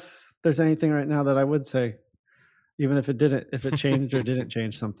don't know if there's anything right now that I would say, even if it changed or didn't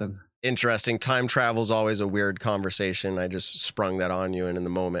change something. Interesting. Time travel is always a weird conversation. I just sprung that on you, and in the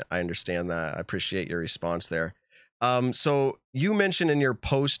moment, I understand that. I appreciate your response there. So you mentioned in your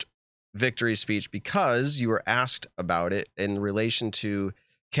post-victory speech, because you were asked about it in relation to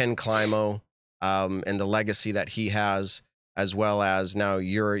Ken Climo and the legacy that he has, as well as now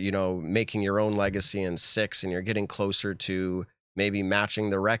you're, making your own legacy in 6, and you're getting closer to maybe matching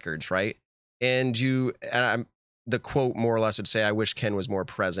the records, right? And the quote more or less would say, I wish Ken was more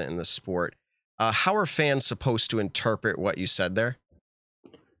present in the sport. How are fans supposed to interpret what you said there?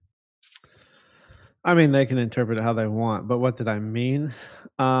 I mean, they can interpret it how they want, but what did I mean?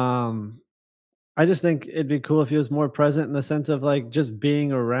 I just think it'd be cool if he was more present in the sense of like just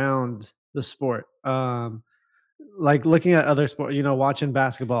being around the sport. Like looking at other sport, watching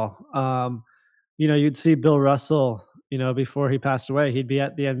basketball. You'd see Bill Russell, before he passed away, he'd be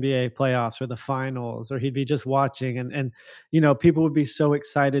at the NBA playoffs or the finals, or he'd be just watching, and people would be so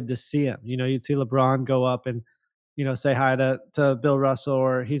excited to see him. You'd see LeBron go up and say hi to Bill Russell,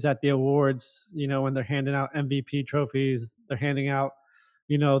 or he's at the awards, when they're handing out MVP trophies, they're handing out,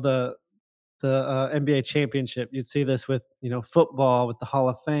 the NBA championship. You'd see this with football, with the Hall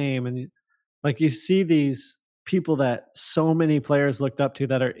of Fame, and like you see these people that so many players looked up to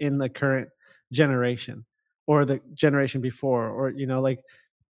that are in the current generation or the generation before, or like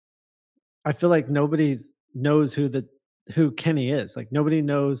I feel like nobody knows who Kenny is. Like nobody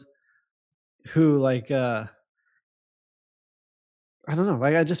knows who, like I don't know,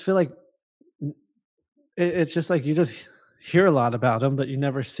 like I just feel like it's just like you just hear a lot about him but you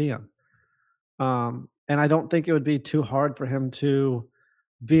never see him. And I don't think it would be too hard for him to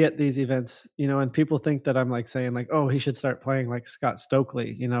be at these events, and people think that I'm like saying like, oh, he should start playing like Scott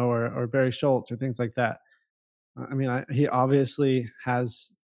Stokely, or Barry Schultz or things like that. I mean, he obviously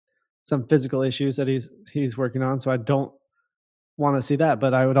has some physical issues that he's working on, so I don't want to see that.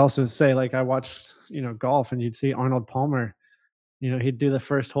 But I would also say, like, I watched, golf, and you'd see Arnold Palmer, he'd do the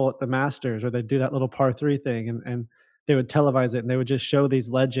first hole at the Masters, or they'd do that little par 3 thing, and they would televise it, and they would just show these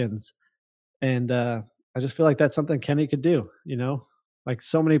legends. And I just feel like that's something Kenny could do, like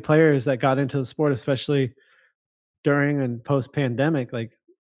so many players that got into the sport, especially during and post pandemic, like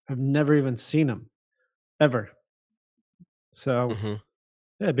I've never even seen him ever. So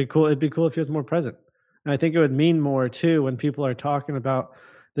yeah, it'd be cool. It'd be cool if he was more present. And I think it would mean more too when people are talking about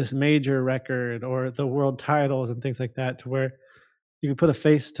this major record or the world titles and things like that, to where you can put a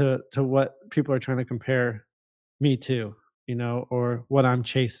face to what people are trying to compare me to, or what I'm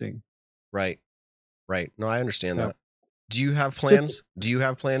chasing. Right. No, I understand So that. Do you have plans? Do you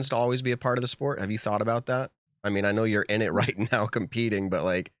have plans to always be a part of the sport? Have you thought about that? I mean, I know you're in it right now competing, but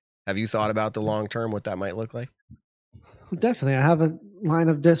like, have you thought about the long term, what that might look like? Well, definitely. I have a line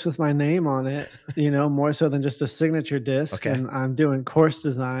of discs with my name on it, more so than just a signature disc. Okay. And I'm doing course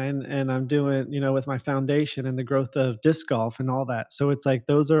design, and I'm doing, with my foundation and the growth of disc golf and all that. So it's like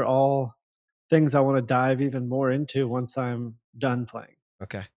those are all things I want to dive even more into once I'm done playing.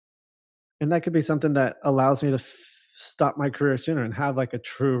 Okay. And that could be something that allows me to stop my career sooner and have like a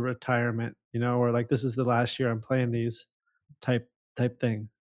true retirement, or like this is the last year I'm playing these type thing.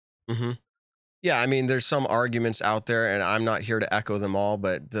 Mm-hmm. Yeah, I mean, there's some arguments out there, and I'm not here to echo them all,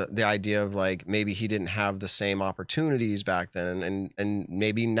 but the idea of like maybe he didn't have the same opportunities back then, and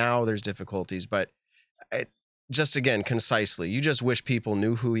maybe now there's difficulties, but just again, concisely, you just wish people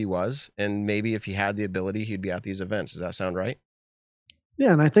knew who he was, and maybe if he had the ability, he'd be at these events. Does that sound right?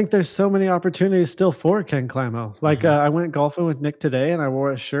 Yeah, and I think there's so many opportunities still for Ken Climo. Like I went golfing with Nick today, and I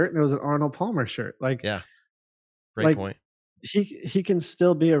wore a shirt, and it was an Arnold Palmer shirt. Like, yeah, great point. He can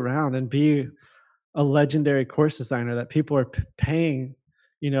still be around and be a legendary course designer that people are paying,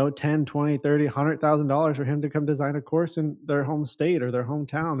 $10, $20, $30, $100,000 for him to come design a course in their home state or their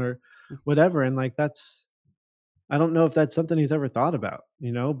hometown or whatever. And like I don't know if that's something he's ever thought about,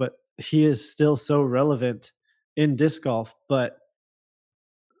 but he is still so relevant in disc golf. But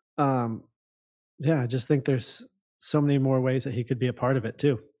yeah, I just think there's so many more ways that he could be a part of it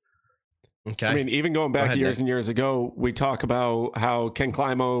too. Okay. I mean, even going back years and years ago, we talk about how Ken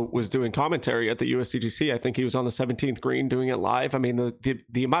Climo was doing commentary at the USDGC. I think he was on the 17th green doing it live. I mean,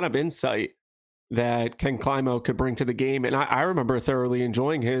 the amount of insight that Ken Climo could bring to the game. And I remember thoroughly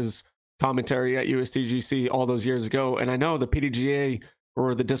enjoying his commentary at USDGC all those years ago. And I know the PDGA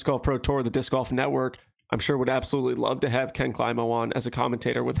or the Disc Golf Pro Tour, the Disc Golf Network, I'm sure would absolutely love to have Ken Climo on as a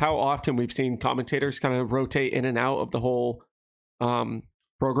commentator. With how often we've seen commentators kind of rotate in and out of the whole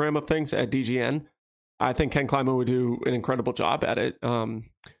program of things at DGN, I think Ken Climo would do an incredible job at it.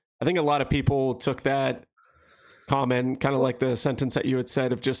 I think a lot of people took that comment, kind of like the sentence that you had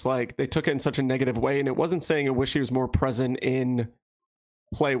said, of just like they took it in such a negative way, and it wasn't saying I wish he was more present in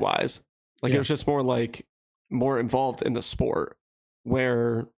play wise. Like it was just more like more involved in the sport,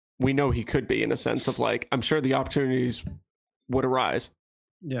 where we know he could be, in a sense of like, I'm sure the opportunities would arise.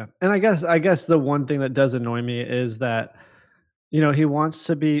 Yeah. And I guess the one thing that does annoy me is that, he wants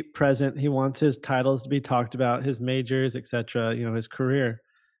to be present. He wants his titles to be talked about, his majors, etc., his career.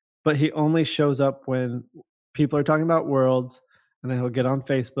 But he only shows up when people are talking about worlds, and then he'll get on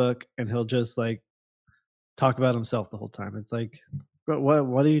Facebook and he'll just like talk about himself the whole time. It's like, but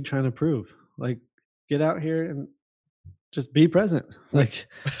what are you trying to prove? Like, get out here and just be present. Like,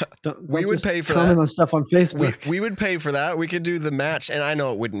 we would pay for comment that on stuff on Facebook. We would pay for that. We could do the match, and I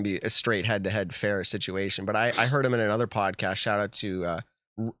know it wouldn't be a straight head-to-head fair situation, but I heard him in another podcast. Shout out to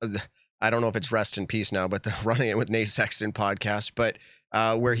I don't know if it's Rest in Peace now, but the Running It with Nate Sexton podcast, but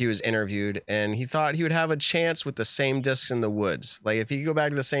where he was interviewed, and he thought he would have a chance with the same discs in the woods. Like if he could go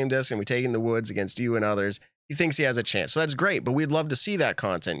back to the same disc and we take in the woods against you and others, he thinks he has a chance. So that's great, but we'd love to see that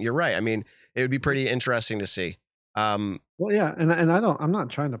content. You're right. I mean, it would be pretty interesting to see. Well, yeah, and I'm not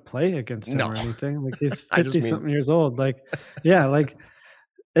trying to play against him or anything. Like he's 50 something years old. Like, yeah, like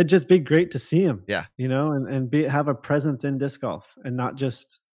it'd just be great to see him. Yeah, and have a presence in disc golf and not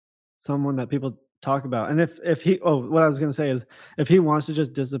just someone that people talk about. And if he, what I was gonna say is, if he wants to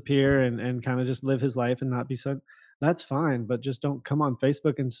just disappear and kind of just live his life and not be so, that's fine. But just don't come on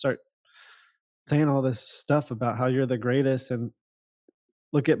Facebook and start saying all this stuff about how you're the greatest and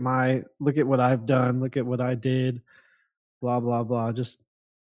look at what I've done, look at what I did, blah blah blah. Just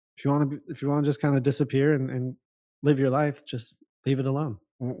if you want to just kind of disappear and live your life, just leave it alone.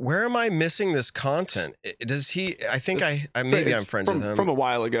 Where am I missing this content? Does he? I think maybe I'm friends with him from a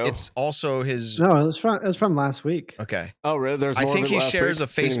while ago. It's also his. No, it was from last week. Okay. Oh, really? I think he shares a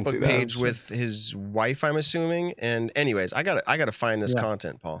Facebook page with his wife, I'm assuming. And anyways, I gotta find this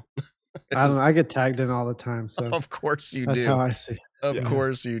content, Paul. I don't know. I get tagged in all the time. So of course you do. That's how I see it. Of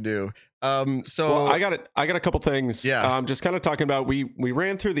course you do. So well, I got a couple things. Yeah. Just kind of talking about, we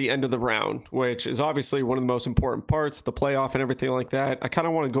ran through the end of the round, which is obviously one of the most important parts, the playoff and everything like that. I kind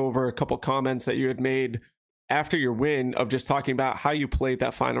of want to go over a couple comments that you had made after your win, of just talking about how you played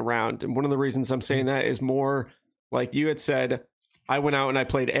that final round. And one of the reasons I'm saying that is more Like you had said, I went out and I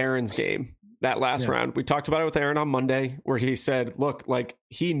played Aaron's game that last round. We talked about it with Aaron on Monday, where he said, look, like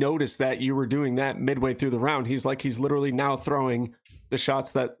he noticed that you were doing that midway through the round. He's like, he's literally now throwing the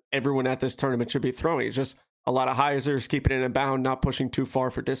shots that everyone at this tournament should be throwing. It's just a lot of hyzers, keeping it in bound, not pushing too far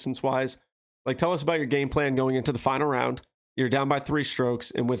for distance wise. Like, tell us about your game plan going into the final round. You're down by 3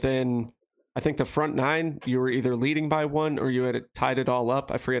 strokes, and within, I think, the front 9, you were either leading by 1 or you had tied it all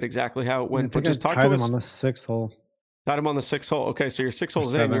up. I forget exactly how it went, but just talk to us. Tied him on the 6th hole. Tied him on the 6th hole. Okay, so you're 6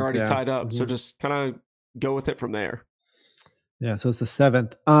 holes in, you're already tied up. Mm-hmm. So just kind of go with it from there. Yeah, so it's the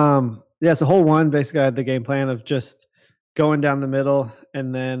 7th. Yeah, so hole 1, basically I had the game plan of just going down the middle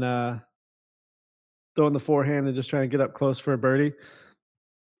and then throwing the forehand and just trying to get up close for a birdie.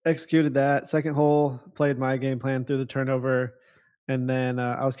 Executed that. Second hole, played my game plan through the turnover, and then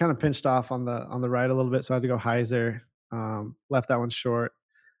I was kind of pinched off on the right a little bit, so I had to go hyzer. Left that one short,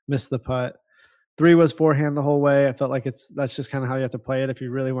 missed the putt. 3 was forehand the whole way. I felt like that's just kind of how you have to play it if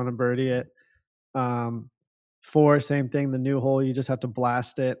you really want to birdie it. 4, same thing. The new hole, you just have to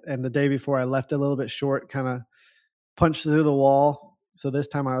blast it. And the day before, I left it a little bit short, kind of punched through the wall. So this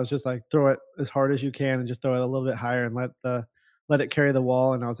time I was just like, throw it as hard as you can and just throw it a little bit higher and let it carry the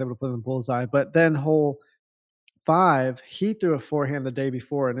wall, and I was able to put it in the bullseye. But then hole 5, he threw a forehand the day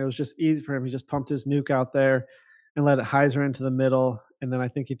before, and it was just easy for him. He just pumped his nuke out there and let it hyzer into the middle, and then I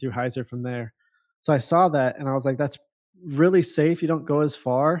think he threw hyzer from there. So I saw that, and I was like, that's really safe. You don't go as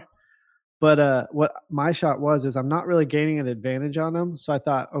far. But what my shot is I'm not really gaining an advantage on him. So I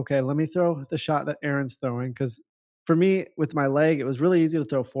thought, okay, let me throw the shot that Aaron's throwing, because for me, with my leg, it was really easy to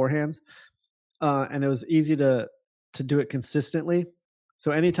throw forehands, and it was easy to do it consistently.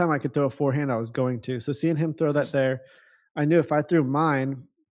 So anytime I could throw a forehand, I was going to. So seeing him throw that there, I knew if I threw mine,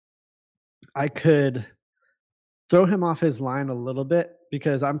 I could throw him off his line a little bit,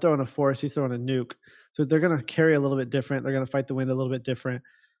 because I'm throwing a force, he's throwing a nuke. So they're going to carry a little bit different. They're going to fight the wind a little bit different.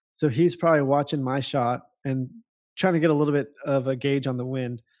 So he's probably watching my shot and trying to get a little bit of a gauge on the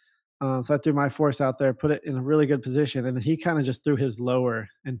wind. So I threw my force out there, put it in a really good position, and then he kind of just threw his lower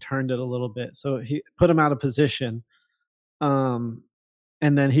and turned it a little bit. So he put him out of position.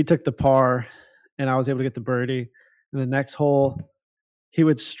 And then he took the par, and I was able to get the birdie. And the next hole, he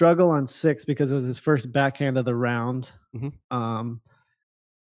would struggle on 6 because it was his first backhand of the round. Mm-hmm.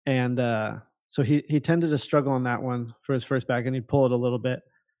 So he tended to struggle on that one for his first backhand. He'd pull it a little bit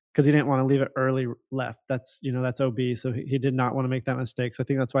because he didn't want to leave it early left. That's OB. So he did not want to make that mistake. So I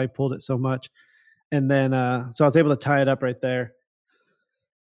think that's why he pulled it so much. And then, so I was able to tie it up right there.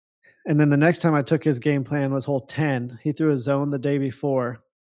 And then the next time I took his game plan was hole 10. He threw a zone the day before.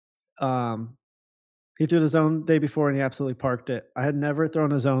 He threw the zone the day before, and he absolutely parked it. I had never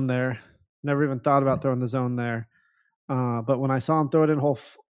thrown a zone there. Never even thought about throwing the zone there. But when I saw him throw it in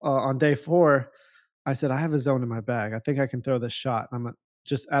on day 4, I said, I have a zone in my bag. I think I can throw this shot. I'm going to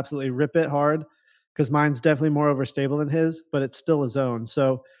just absolutely rip it hard, because mine's definitely more overstable than his, but it's still a zone.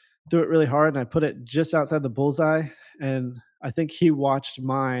 So threw it really hard, and I put it just outside the bullseye. And I think he watched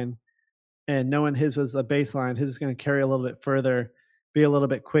mine, and knowing his was a baseline, his is going to carry a little bit further, be a little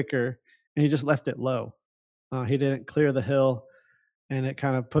bit quicker, and he just left it low. He didn't clear the hill, and it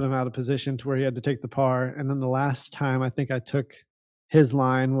kind of put him out of position to where he had to take the par. And then the last time I think I took his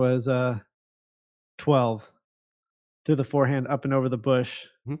line was 12, threw the forehand up and over the bush,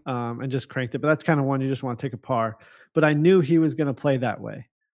 and just cranked it. But that's kind of one you just want to take a par. But I knew he was going to play that way.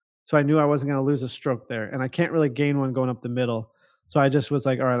 So I knew I wasn't going to lose a stroke there. And I can't really gain one going up the middle. So I just was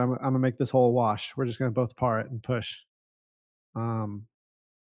like, all right, I'm going to make this hole a wash. We're just going to both par it and push.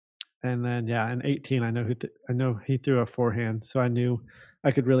 And then, in 18, I know he threw a forehand. So I knew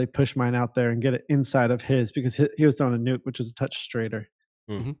I could really push mine out there and get it inside of his, because he was throwing a nuke, which was a touch straighter.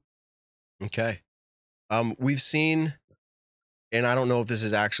 Mm-hmm. Okay. We've seen, and I don't know if this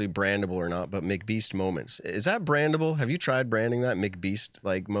is actually brandable or not, but McBeast moments. Is that brandable? Have you tried branding that McBeast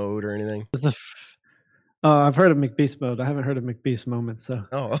like mode or anything? I've heard of McBeast mode. I haven't heard of McBeast moments. So.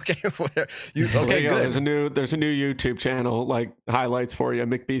 Oh, okay. Okay, good. There's a new YouTube channel like highlights for you,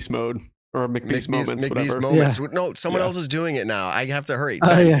 McBeast mode or McBeast moments. McBeast moments. Yeah. No, someone else is doing it now. I have to hurry.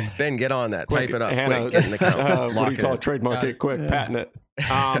 Ben, get on that. Quick, type it up. Hannah, quick, get an account. What do you call it? Trademark it. Quick, patent it.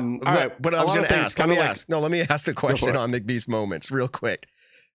 All right. But I was going to ask. Let me ask the question on McBeast moments real quick.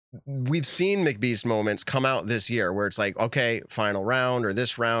 We've seen McBeast moments come out this year where it's like, okay, final round or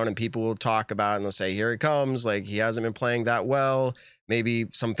this round, and people will talk about it and they'll say, here it comes. Like, he hasn't been playing that well. Maybe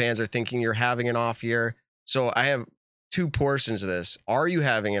some fans are thinking you're having an off year. So I have 2 portions of this. Are you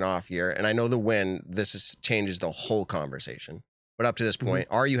having an off year? And I know the win, changes the whole conversation. But up to this point,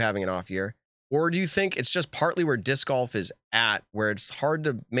 are you having an off year? Or do you think it's just partly where disc golf is at, where it's hard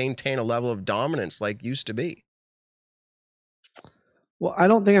to maintain a level of dominance like used to be? Well, I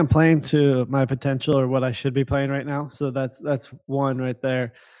don't think I'm playing to my potential or what I should be playing right now. So that's one right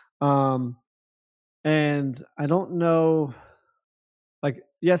there. And I don't know. Like,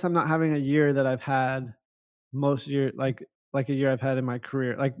 yes, I'm not having a year that I've had most year like a year I've had in my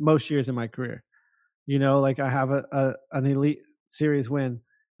career, like most years in my career. Like I have an elite series win,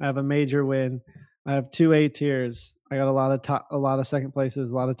 I have a major win, I have 2 A tiers, I got a lot of second places,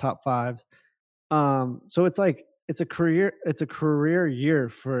 a lot of top fives. So it's like it's a career year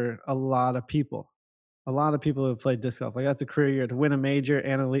for a lot of people. A lot of people who have played disc golf, like that's a career year to win a major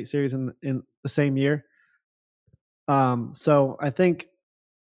and elite series in the same year. So I think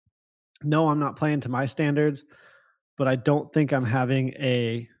no, I'm not playing to my standards, but I don't think I'm having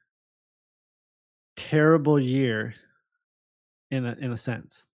a terrible year in a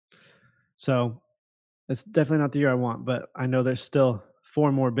sense. So it's definitely not the year I want, but I know there's still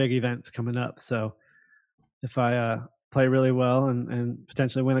 4 more big events coming up. So if I play really well and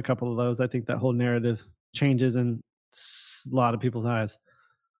potentially win a couple of those, I think that whole narrative changes in a lot of people's eyes.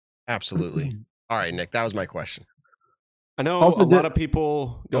 Absolutely. All right, Nick, that was my question. I know also, a lot of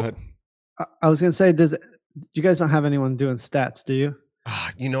people. Go ahead. I was going to say, you guys don't have anyone doing stats, do you?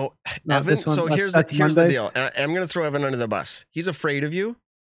 Evan, so here's the deal. And I'm going to throw Evan under the bus. He's afraid of you.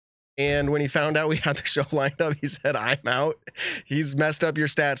 And when he found out we had the show lined up, he said, I'm out. He's messed up your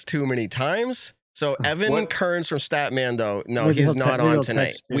stats too many times. So Evan Kearns from Statman, though, no, he's not on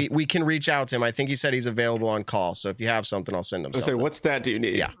tonight. We can reach out to him. I think he said he's available on call. So if you have something, I'll send him something. What stat do you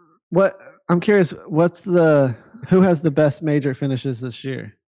need? Yeah. I'm curious, who has the best major finishes this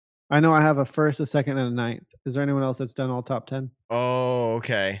year? I know I have a first, a second, and a ninth. Is there anyone else that's done all top 10? Oh,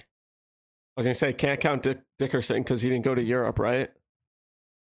 okay. I was going to say, can't count Dickerson because he didn't go to Europe, right?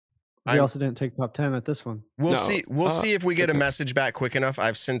 He also didn't take top 10 at this one. We'll see. We'll see if we get a message back quick enough.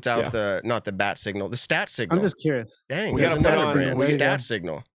 I've sent out not the bat signal, the stat signal. I'm just curious. Dang, we got another brand. Stat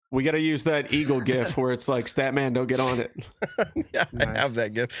signal. We got to use that eagle gif where it's like Statman, don't get on it. Yeah, nice. I have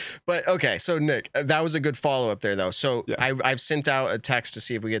that gif. But okay, so Nick, that was a good follow up there though. So I've sent out a text to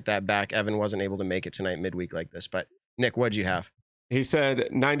see if we get that back. Evan wasn't able to make it tonight midweek like this, but Nick, what'd you have? He said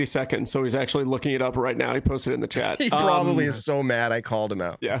 90 seconds, so he's actually looking it up right now. He posted it in the chat. He probably is so mad I called him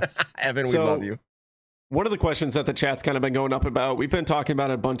out. Yeah. Evan, we love you. One of the questions that the chat's kind of been going up about, we've been talking about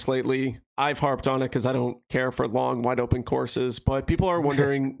it a bunch lately. I've harped on it because I don't care for long, wide open courses. But people are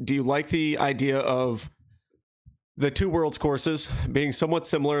wondering, do you like the idea of the two worlds courses being somewhat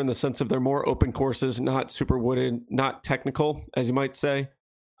similar in the sense of they're more open courses, not super wooded, not technical, as you might say?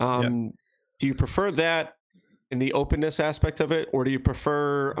 Do you prefer that in the openness aspect of it? Or do you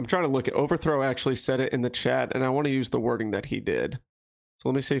prefer, I'm trying to look at, Overthrow actually said it in the chat, and I want to use the wording that he did. So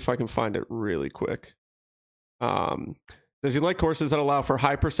let me see if I can find it really quick. Does he like courses that allow for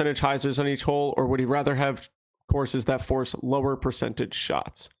high percentage hyzers on each hole, or would he rather have courses that force lower percentage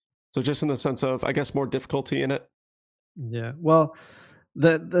shots? So just in the sense of, I guess, more difficulty in it. Yeah. Well,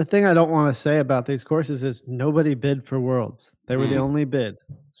 the thing I don't want to say about these courses is nobody bid for Worlds. They were the only bid.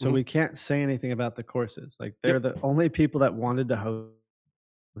 So we can't say anything about the courses. Like they're the only people that wanted to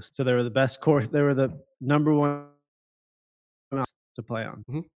host. So they were the best course. They were the number one to play on.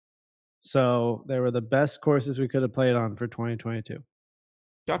 So they were the best courses we could have played on for 2022.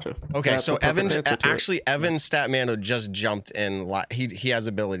 Gotcha. Okay, so Evan Statmano just jumped in. He has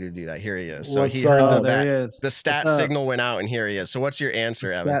ability to do that. Here he is. So he heard the stat signal went out, and here he is. So what's your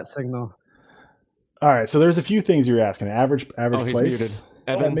answer, Evan? Stat signal. All right, so there's a few things you're asking. Average he's place. Muted.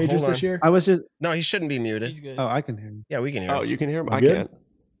 Evan, majors this year? No, he shouldn't be muted. He's good. Oh, I can hear him. Yeah, we can hear him. Oh, you can hear him? I can't.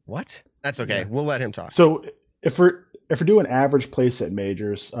 What? That's okay. We'll let him talk. So if we're doing average place at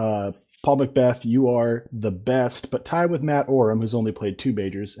majors, Paul McBeth, you are the best, but tied with Matt Oram, who's only played 2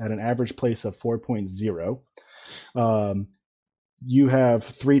 majors, at an average place of 4.0. You have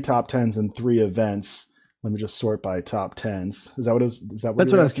 3 top 10s and 3 events. Let me just sort by top 10s. Is that what it is? That's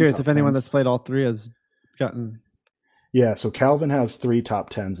what I was curious. If anyone that's played all 3 has gotten. Yeah, so Calvin has 3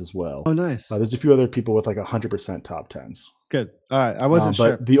 top 10s as well. Oh, nice. There's a few other people with like 100% top 10s. Good. All right. I wasn't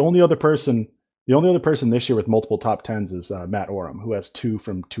sure. But the only other person this year with multiple top 10s is Matt Oram, who has 2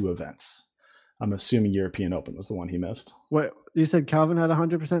 from 2 events. I'm assuming European Open was the one he missed. What, you said Calvin had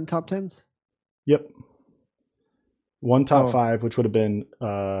 100% top 10s? Yep. 1 top 5, which would have been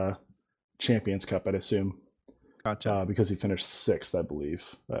Champions Cup, I'd assume. Gotcha. Because he finished 6th, I believe.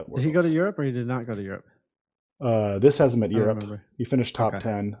 Did he go to Europe or he did not go to Europe? This has him at Europe. He finished top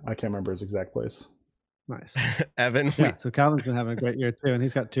 10. I can't remember his exact place. Nice. Evan. Yeah, so Calvin's been having a great year too, and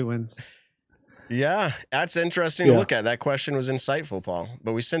he's got 2 wins. Yeah, that's interesting to look at. That question was insightful, Paul.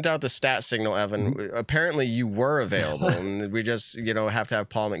 But we sent out the stat signal, Evan. Apparently you were available, and we just, have to have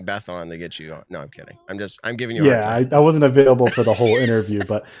Paul McBeth on to get you on. No, I'm kidding. I'm giving you a hard time. I wasn't available for the whole interview,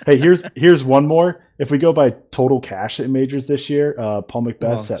 but hey, here's one more. If we go by total cash at majors this year, Paul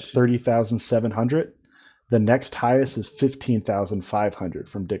McBeth's at 30,700. The next highest is 15,500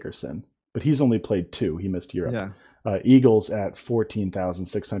 from Dickerson, but he's only played 2. He missed Europe. Yeah. Eagles at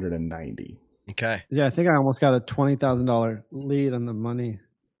 14,690. Okay. Yeah, I think I almost got a $20,000 lead on the money.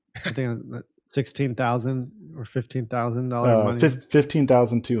 I think I'm $16,000 or $15,000 money.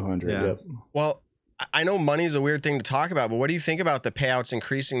 15,200. Yeah. Yep. Well, I know money's a weird thing to talk about, but what do you think about the payouts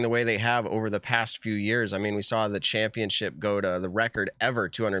increasing the way they have over the past few years? I mean, we saw the championship go to the record ever,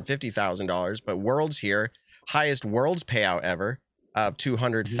 $250,000, but Worlds here, highest Worlds payout ever of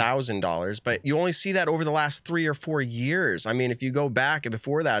 $200,000, but you only see that over the last 3 or 4 years. I mean, if you go back and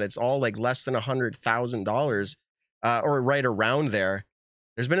before that, it's all like less than $100,000 or right around there.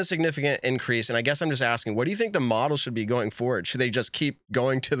 There's been a significant increase, and I guess I'm just asking, what do you think the model should be going forward? Should they just keep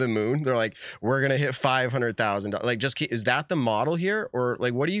going to the moon? They're like, we're gonna hit $500,000. Like, is that the model here, or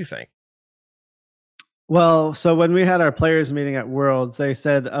like, what do you think? Well, so when we had our players meeting at Worlds, they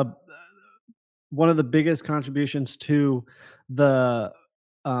said one of the biggest contributions to the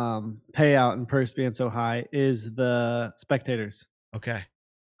payout and purse being so high is the spectators. Okay.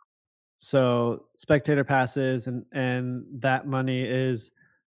 So spectator passes and that money is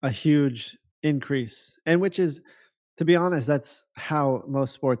a huge increase, and which is, to be honest, that's how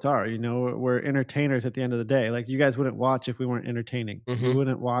most sports are. We're entertainers at the end of the day. Like, you guys wouldn't watch if we weren't entertaining. Mm-hmm. We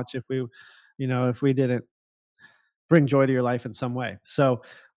wouldn't watch if if we didn't bring joy to your life in some way. So,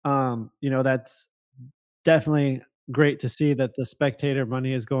 that's definitely great to see that the spectator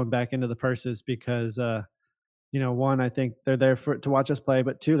money is going back into the purses because, one, I think they're there to watch us play,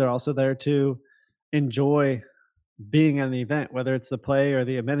 but 2, they're also there to enjoy being at an event, whether it's the play or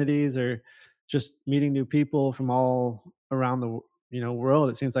the amenities or just meeting new people from all around the world.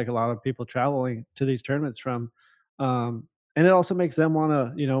 It seems like a lot of people traveling to these tournaments from, and it also makes them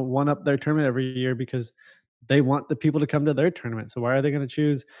want to one up their tournament every year because they want the people to come to their tournament. So why are they going to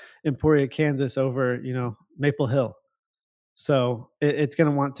choose Emporia, Kansas over Maple Hill? So it's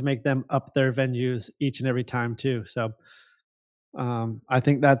going to want to make them up their venues each and every time too. So I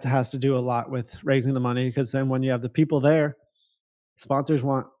think that has to do a lot with raising the money, because then when you have the people there, sponsors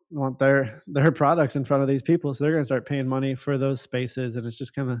want their products in front of these people, so they're going to start paying money for those spaces, and it's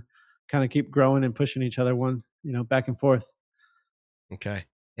just kind of keep growing and pushing each other back and forth. Okay.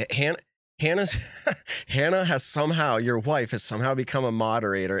 Hannah has somehow, your wife has somehow become a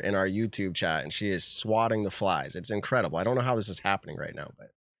moderator in our YouTube chat, and she is swatting the flies. It's incredible. I don't know how this is happening right now,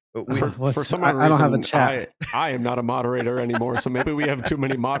 but for some reason, I don't have a chat. I am not a moderator anymore, so maybe we have too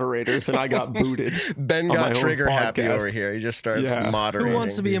many moderators, and I got booted. Ben got trigger happy over here. He just starts moderating. Who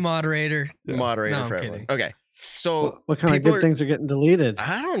wants to be a moderator? Moderator no, for everyone. Kidding. Okay. So what kind of good things are getting deleted?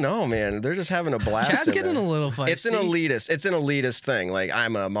 I don't know, man. They're just having a blast. Chat's getting a little feisty. It's an elitist thing. Like,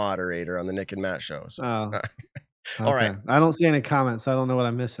 I'm a moderator on the Nick and Matt show. So. Oh. Okay. All right. I don't see any comments, so I don't know what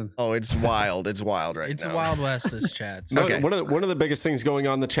I'm missing. Oh, it's wild. It's wild right now. It's Wild West, this chat. So. Okay. One of the biggest things going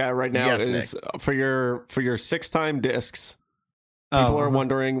on in the chat right now is Nick. for your 6-time discs. People are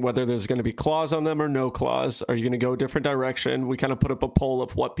wondering whether there's going to be claws on them or no claws. Are you going to go a different direction? We kind of put up a poll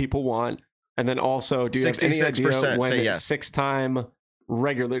of what people want. And then also, do you have any idea when 6-time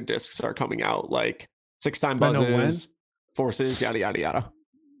regular discs are coming out? Like 6-time buzzes, forces, yada, yada, yada.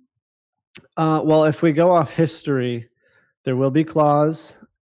 Well, if we go off history, there will be claws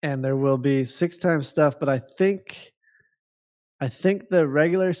and there will be 6-time stuff. But I think the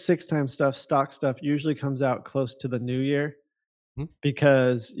regular 6-time stuff, stock stuff, usually comes out close to the new year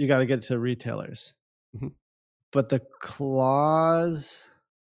because you got to get it to retailers. Mm-hmm. But the claws,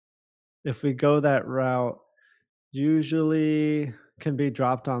 if we go that route, usually can be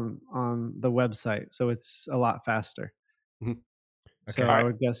dropped on the website, so it's a lot faster. Mm-hmm. Okay. So I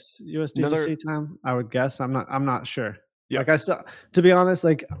would guess USDGC time. I would guess. I'm not sure. Yep. Like, to be honest,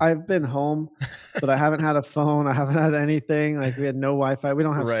 like, I've been home, but I haven't had a phone. I haven't had anything. Like, we had no Wi-Fi. We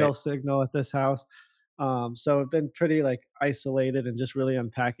don't have cell signal at this house. So I've been pretty like isolated and just really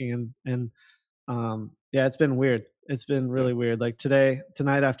unpacking and it's been weird. It's been really weird. Like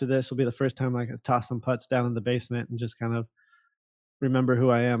tonight after this will be the first time I can toss some putts down in the basement and just kind of remember who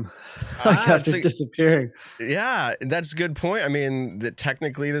I am after disappearing. Yeah, that's a good point. I mean,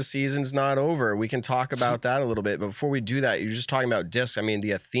 technically the season's not over. We can talk about that a little bit. But before we do that, you're just talking about discs. I mean,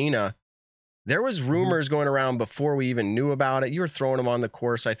 the Athena, there was rumors going around before we even knew about it. You were throwing them on the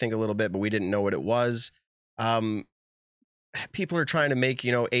course, I think, a little bit, but we didn't know what it was. people are trying to make,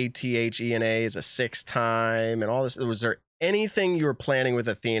 ATHENA is a 6th time and all this. Was there anything you were planning with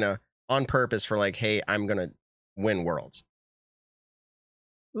Athena on purpose for like, hey, I'm going to win Worlds?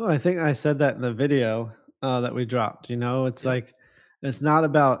 Well, I think I said that in the video that we dropped. It's like it's not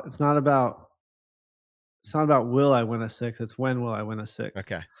about will I win a 6th. It's when will I win a 6th.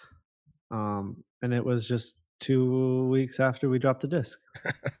 Okay. And it was just 2 weeks after we dropped the disc.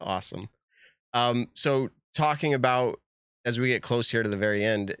 Awesome. So talking about, as we get close here to the very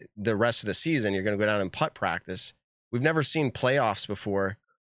end, the rest of the season, you're going to go down and putt practice. We've never seen playoffs before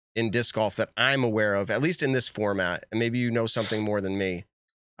in disc golf that I'm aware of, at least in this format. And maybe you know something more than me.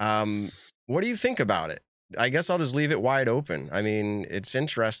 What do you think about it? I guess I'll just leave it wide open. I mean, it's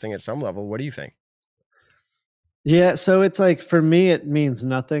interesting at some level. What do you think? Yeah, so it's like, for me, it means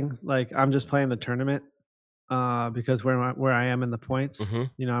nothing. Like, I'm just playing the tournament because where I am in the points,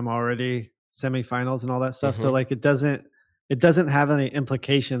 Mm-hmm. I'm already semifinals and all that stuff. Mm-hmm. So like, it doesn't have any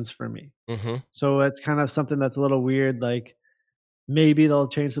implications for me. Mm-hmm. So it's kind of something that's a little weird. Like, maybe they'll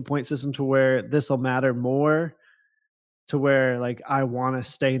change the point system to where this will matter more, to where like I want to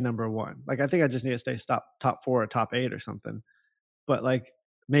stay number 1. Like, I think I just need to stay top 4 or top 8 or something. But like,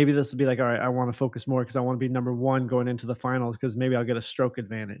 maybe this would be like, all right, I want to focus more because I want to be number 1 going into the finals, because maybe I'll get a stroke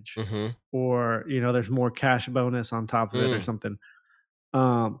advantage, or there's more cash bonus on top of it or something.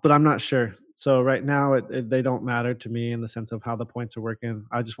 But I'm not sure. So right now, they don't matter to me in the sense of how the points are working.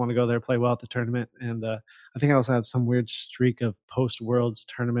 I just want to go there, play well at the tournament, and I think I also have some weird streak of post-Worlds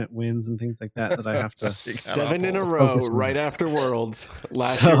tournament wins and things like that I have to 7 in a row right after Worlds.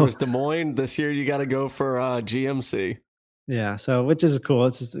 Last year was Des Moines. This year you got to go for GMC. Yeah, so which is cool.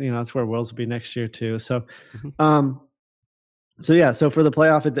 It's just, that's where Worlds will be next year too. So, so for the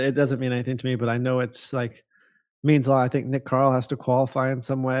playoff, it doesn't mean anything to me, but I know it's like means a lot. I think Nick Carl has to qualify in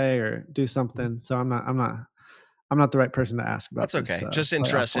some way or do something. So I'm not the right person to ask about. That's okay. Just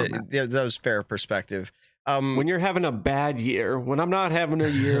interested. Yeah, that was fair perspective. When you're having a bad year, when I'm not having a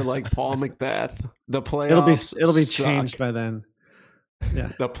year like Paul McBeth, the playoffs it'll be suck. changed by then.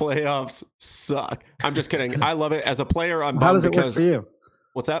 Yeah, the playoffs suck. I'm just kidding. I love it as a player. I'm How does it work for you?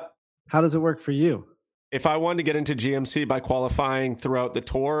 What's that? How does it work for you? If I wanted to get into GMC by qualifying throughout the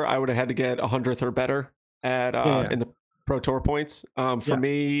tour, I would have had to get 100th or better at in the Pro Tour points. For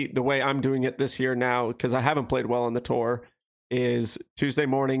me, the way I'm doing it this year now, because I haven't played well on the tour, is Tuesday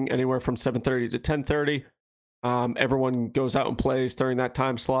morning, anywhere from 7:30 to 10:30. Everyone goes out and plays during that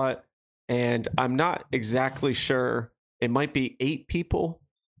time slot, and I'm not exactly sure. It might be 8 people,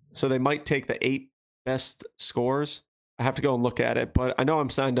 so they might take the 8 best scores. I have to go and look at it, but I know I'm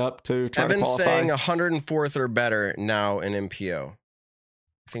signed up to try to qualify. Evan's saying 104th or better now in MPO.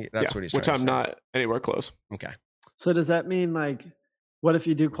 I think that's what he's trying to say. Which I'm not anywhere close. Okay. So does that mean, like, what if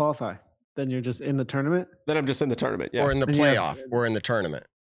you do qualify? Then you're just in the tournament? Then I'm just in the tournament, yeah. Or in the playoff, or in the tournament.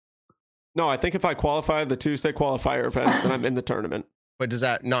 No, I think if I qualify the Tuesday qualifier event, then I'm in the tournament. But does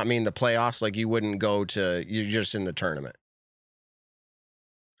that not mean the playoffs? Like, you wouldn't go to, you're just in the tournament?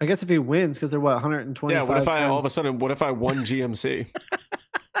 I guess if he wins, because they're 125. Yeah, what if I times? all of a sudden, what if I won GMC?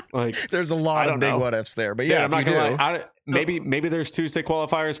 Like, there's a lot of big what ifs there, but yeah, if you do, maybe there's Tuesday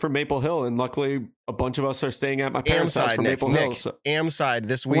qualifiers for Maple Hill, and luckily a bunch of us are staying at my parents' house for Maple Hill. So. Amside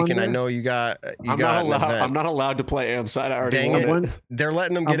this weekend. I know you got. I'm not allowed to play Amside. I already won it. They're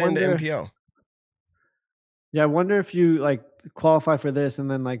letting them get into MPO. Yeah, I wonder if you like qualify for this,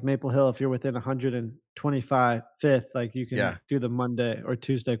 and then like Maple Hill, if you're within 125th, like you can do the Monday or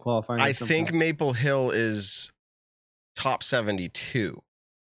Tuesday qualifying. I think Maple Hill is top 72.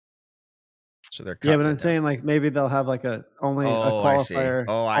 So they're but I'm saying like maybe they'll have like a qualifier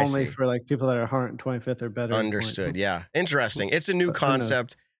only for like people that are 125th or better. Understood. Yeah, interesting. It's a new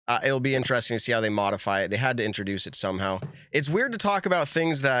concept. It'll be interesting to see how they modify it. They had to introduce it somehow. It's weird to talk about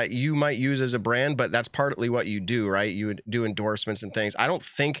things that you might use as a brand, but that's partly what you do, right? You would do endorsements and things. I don't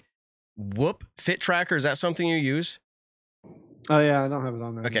think Fit Tracker, is that something you use? Oh yeah, I don't have it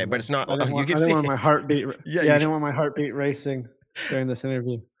on there. Okay, but it's not. I didn't want my heartbeat. I didn't want my heartbeat racing during this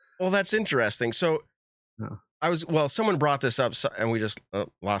interview. Well, that's interesting. So someone brought this up and we just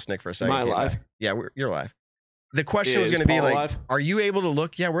lost Nick for a second. Am I live? Yeah, you're live. The question was going to be like, live? Are you able to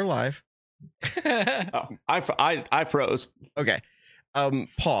look? Yeah, we're live. I froze. Okay.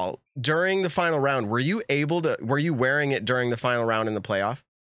 Paul, during the final round, were you wearing it during the final round in the playoff?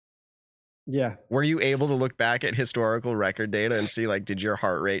 Yeah. Were you able to look back at historical record data and see, like, did your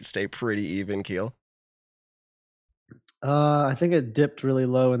heart rate stay pretty even keel? I think it dipped really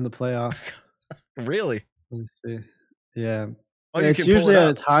low in the playoff. Really? Let me see. Yeah. Oh, it's usually at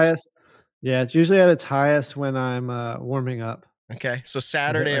its highest. Yeah, it's usually at its highest when I'm warming up. Okay. So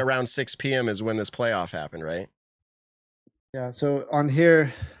Saturday around 6 p.m. is when this playoff happened, right? Yeah. So on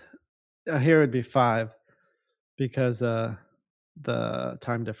here would be 5 because the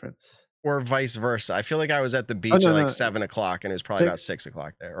time difference. Or vice versa. I feel like I was at the beach at like 7 o'clock and it was probably about 6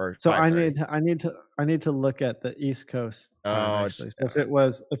 o'clock there, or So 5:30. I need to look at the East Coast time, actually. So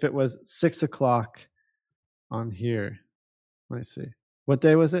if it was 6 o'clock on here, let me see. What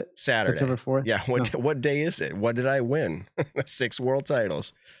day was it? Saturday. September 4th? Yeah. What day is it? What did I win? 6 world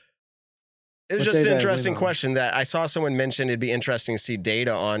titles. It was just an interesting question that I saw someone mention. It'd be interesting to see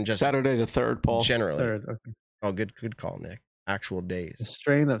data on just Saturday the 3rd, Paul. Generally. 3rd, okay. Oh, good call, Nick. Actual days. A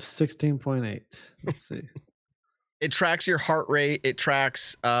strain of 16.8. Let's see. It tracks your heart rate. It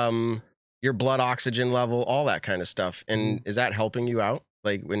tracks your blood oxygen level, all that kind of stuff. And is that helping you out,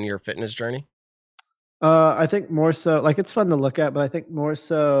 like in your fitness journey? I think more so, like it's fun to look at, but I think more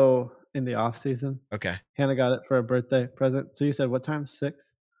so in the off season. Okay. Hannah got it for a birthday present. So you said what time?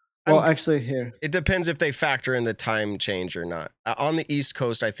 6? Well, actually, here. It depends if they factor in the time change or not. On the East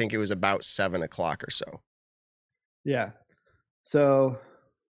Coast, I think it was about 7 o'clock or so. Yeah. So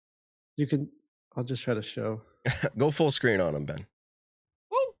you can, I'll just try to show. Go full screen on them, Ben.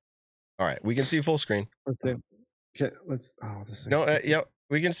 Woo! All right. We can see full screen. Let's see. Okay. Oh, this thing. No, yeah.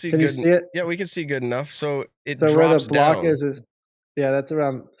 We can see good. Can you see it? Yeah, we can see good enough. So it drops down. Where the block is, yeah, that's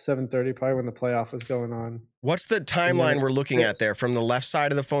around 7:30, probably when the playoff was going on. What's the timeline we're looking at there from the left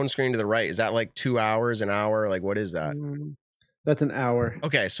side of the phone screen to the right? Is that like 2 hours, an hour? Like what is that? That's an hour.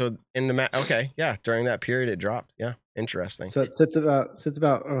 Okay, so in the okay, yeah, during that period it dropped. Yeah, interesting. So it sits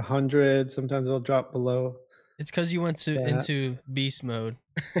about 100. Sometimes it'll drop below. It's because you went into beast mode.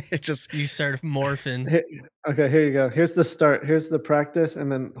 You started morphing. Okay, here you go. Here's the start. Here's the practice,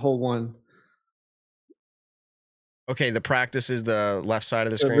 and then hole 1. Okay, the practice is the left side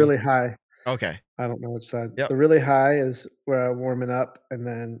of the screen. Really high. Okay. I don't know which side. Yep. The really high is where I'm warming up, and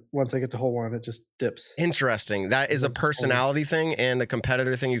then once I get to hole 1, it just dips. Interesting. That is a personality thing and a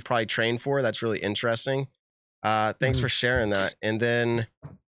competitor thing you've probably trained for. That's really interesting. Thanks for sharing that. And then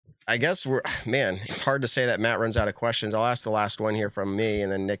I guess it's hard to say that Matt runs out of questions. I'll ask the last one here from me,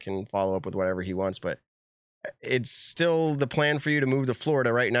 and then Nick can follow up with whatever he wants. But it's still the plan for you to move to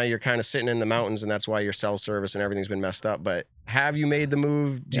Florida. Right now, you're kind of sitting in the mountains, and that's why your cell service and everything's been messed up. But have you made the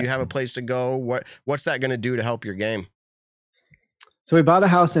move? Do you have a place to go? What's that going to do to help your game? So we bought a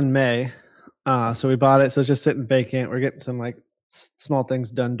house in May. So we bought it. So it's just sitting vacant. We're getting some like small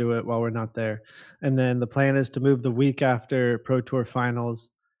things done to it while we're not there. And then the plan is to move the week after Pro Tour finals.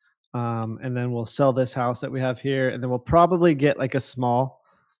 And then we'll sell this house that we have here. And then we'll probably get like a small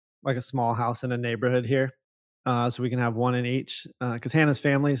house in a neighborhood here. So we can have one in each, because Hannah's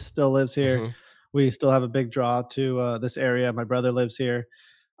family still lives here. Mm-hmm. We still have a big draw to this area. My brother lives here,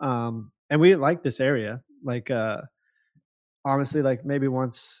 and we like this area. Like, honestly, like maybe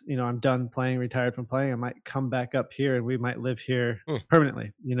once I'm done playing, retired from playing, I might come back up here, and we might live here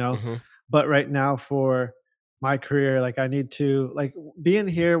permanently. Mm-hmm. But right now, for my career, like I need to being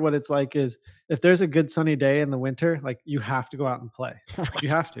here. What it's like is if there's a good sunny day in the winter, like you have to go out and play. Right. You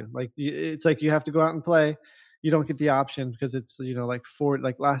have to. Like it's like you have to go out and play. You don't get the option because it's,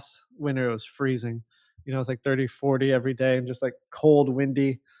 like last winter it was freezing, it's like 30, 40 every day and just like cold,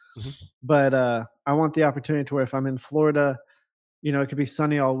 windy. Mm-hmm. But I want the opportunity to where if I'm in Florida, it could be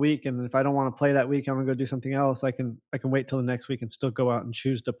sunny all week. And if I don't want to play that week, I'm going to go do something else. I can wait till the next week and still go out and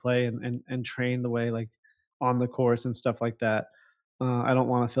choose to play and train the way like on the course and stuff like that. I don't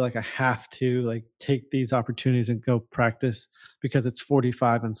want to feel like I have to like take these opportunities and go practice because it's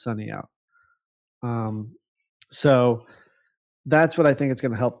 45 and sunny out. So that's what I think it's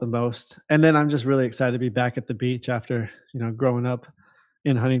going to help the most. And then I'm just really excited to be back at the beach after, growing up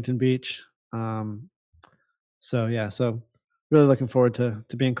in Huntington Beach. So really looking forward to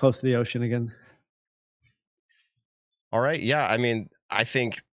being close to the ocean again. All right. Yeah. I mean, I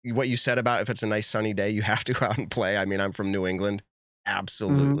think what you said about if it's a nice sunny day, you have to go out and play. I mean, I'm from New England.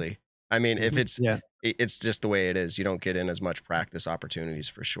 Absolutely. Mm-hmm. I mean, if it's just the way it is. You don't get in as much practice opportunities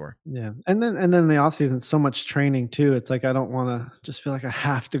for sure. Yeah. And then the off season, so much training too. It's like, I don't want to just feel like I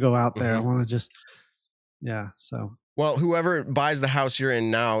have to go out there. Mm-hmm. I want to just, so. Well, whoever buys the house you're in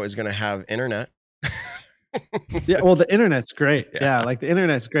now is going to have internet. Yeah. Well, the internet's great. Yeah. Like the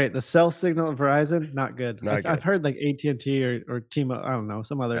internet's great. The cell signal at Verizon, not good. I've heard like AT&T or T-Mobile, I don't know,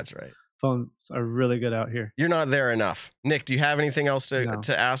 some other. That's right. Phones are really good out here. You're not there enough. Nick, do you have anything else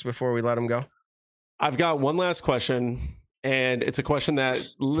to ask before we let him go? I've got one last question, and it's a question that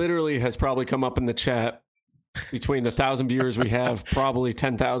literally has probably come up in the chat between the 1,000 viewers we have, probably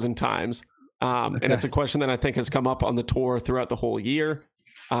 10,000 times. And it's a question that I think has come up on the tour throughout the whole year.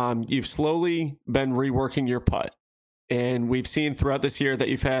 You've slowly been reworking your putt, and we've seen throughout this year that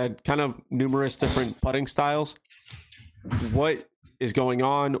you've had kind of numerous different putting styles. what is going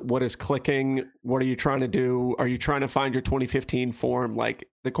on? What is clicking? What are you trying to do? Are you trying to find your 2015 form? Like,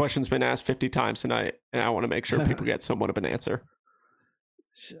 the question's been asked 50 times tonight, and I want to make sure people get somewhat of an answer.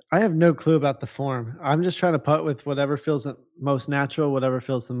 I have no clue about the form. I'm just trying to putt with whatever feels the most natural, whatever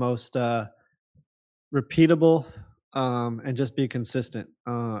feels the most repeatable, and just be consistent.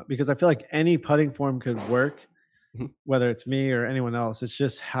 Because I feel like any putting form could work, whether it's me or anyone else. It's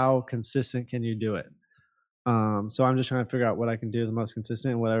just how consistent can you do it? So I'm just trying to figure out what I can do the most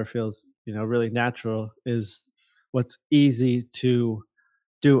consistent, and whatever feels, really natural is what's easy to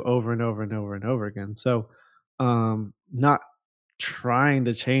do over and over and over and over again. So, not trying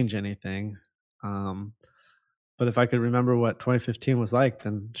to change anything. But if I could remember what 2015 was like,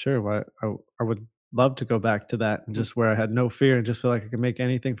 then sure, I would love to go back to that, and just where I had no fear and just feel like I could make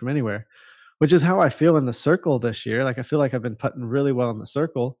anything from anywhere, which is how I feel in the circle this year. Like, I feel like I've been putting really well in the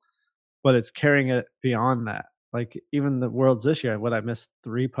circle, but it's carrying it beyond that. Like, even the Worlds this year, I missed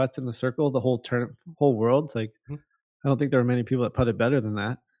 3 putts in the circle, the whole Worlds. Like, I don't think there were many people that putted better than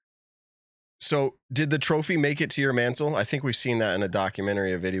that. So, did the trophy make it to your mantle? I think we've seen that in a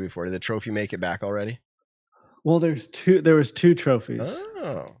documentary or video before. Did the trophy make it back already? Well, there was 2 trophies.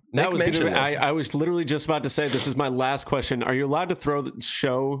 Oh, that was I was literally just about to say, this is my last question. Are you allowed to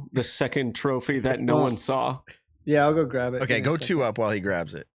show the second trophy that no one saw? Yeah, I'll go grab it. Okay, go 2 up while he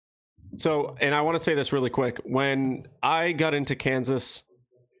grabs it. So, and I want to say this really quick. When I got into Kansas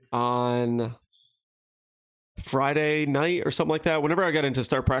on Friday night or something like that, whenever I got into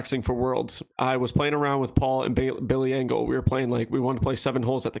start practicing for Worlds, I was playing around with Paul and Billy Engel. We were playing, we wanted to play 7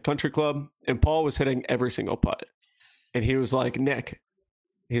 holes at the country club, and Paul was hitting every single putt. And he was like, Nick,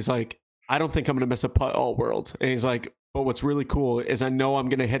 he's like, I don't think I'm going to miss a putt all Worlds. And he's like, but what's really cool is I know I'm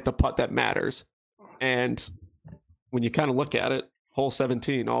going to hit the putt that matters. And when you kind of look at it, hole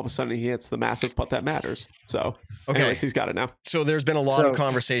 17, all of a sudden he hits the massive putt that matters. So, anyways, he's got it now. So there's been a lot of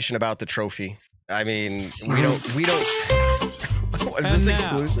conversation about the trophy. I mean, we don't. Is this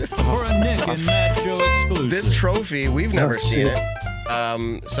exclusive? For a Nick and Matt Show exclusive. This trophy, we've never seen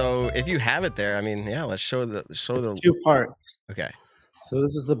it. So if you have it there, I mean, yeah, let's show the. It's 2 parts. Okay. So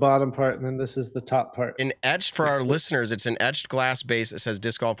this is the bottom part, and then this is the top part. And etched for our listeners, it's an etched glass base that says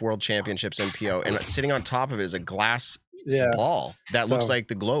Disc Golf World Championships NPO, and sitting on top of it is a glass ball that looks like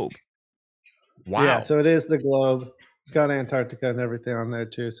the globe. Wow. Yeah, so it is the globe. It's got Antarctica and everything on there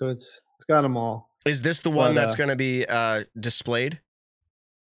too. So it's got them all. Is this the one that's going to be displayed?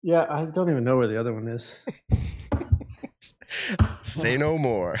 Yeah, I don't even know where the other one is. Say no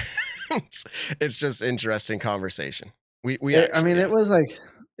more. It's just interesting conversation. It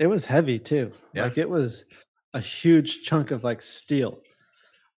was heavy too. Yeah. Like, it was a huge chunk of steel.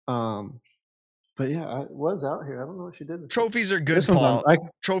 But yeah, it was out here. I don't know what she did. Trophies are good, Paul.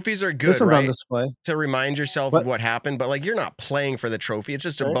 Trophies are good, this one's right? On display. To remind yourself of what happened, but you're not playing for the trophy. It's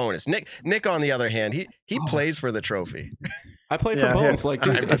just a bonus. Nick, on the other hand, he plays for the trophy. I play for both.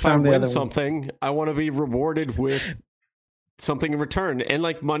 Dude, if I win something, I want to be rewarded with something in return. And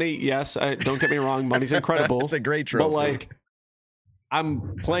money, yes, don't get me wrong, money's incredible. It's a great trophy. But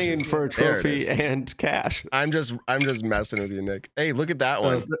I'm playing for a trophy and cash. I'm just messing with you, Nick. Hey, look at that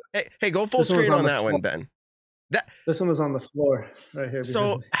one. Hey, go full screen on that one, Ben. This one was on the floor right here.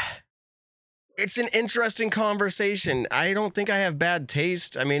 So it's an interesting conversation. I don't think I have bad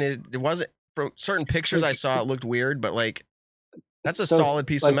taste. I mean, it wasn't, from certain pictures I saw, it looked weird, but that's a solid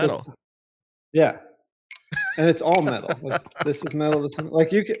piece of metal. Yeah. And it's all metal. This is metal.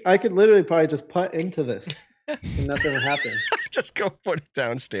 I could literally probably just putt into this and nothing would happen. Just go put it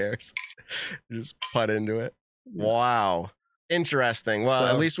downstairs. Just putt into it. Wow. Interesting. Well,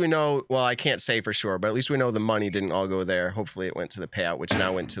 at least we know, I can't say for sure, but at least we know the money didn't all go there. Hopefully it went to the payout, which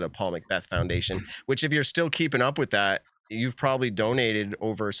now went to the Paul McBeth Foundation, which, if you're still keeping up with that, you've probably donated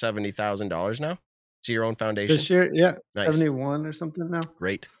over $70,000 now to your own foundation. This year, yeah. Nice. 71 or something now.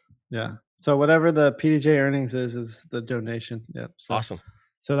 Great. Yeah. So whatever the PDJ earnings is the donation. Yeah. So, awesome.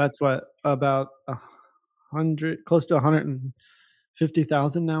 So that's about 100, close to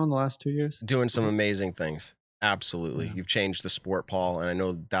 150,000 now in the last 2 years. Doing some amazing things. Absolutely. Yeah. You've changed the sport, Paul. And I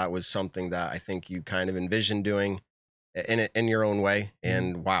know that was something that I think you kind of envisioned doing in your own way.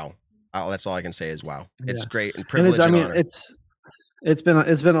 And wow. That's all I can say is wow. It's great and privilege and honor. It's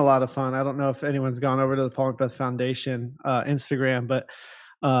been a lot of fun. I don't know if anyone's gone over to the Paul McBeth Foundation Instagram, but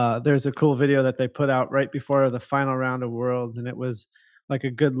there's a cool video that they put out right before the final round of Worlds, and it was like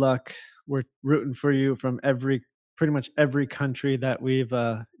a good luck. We're rooting for you from pretty much every country that we've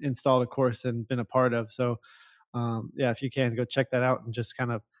installed a course and been a part of. So if you can, go check that out and just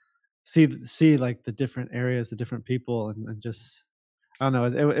kind of see the different areas, the different people, and just, I don't know,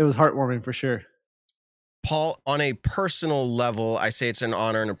 it was heartwarming for sure. Paul, on a personal level, I say it's an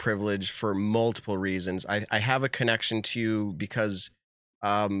honor and a privilege for multiple reasons. I have a connection to you because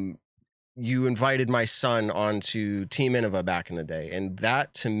you invited my son onto Team Innova back in the day. And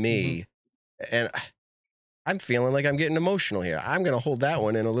that to me, and I'm feeling like I'm getting emotional here. I'm going to hold that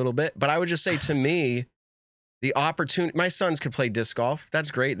one in a little bit. But I would just say to me, the opportunity, my sons could play disc golf. That's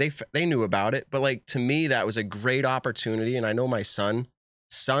great. They knew about it. But like, to me, that was a great opportunity. And I know my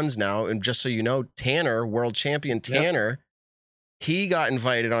sons now, and just so you know, Tanner, world champion Tanner, he got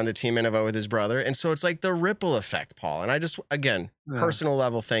invited on the Team Innova with his brother. And so it's like the ripple effect, Paul. And I just, again, personal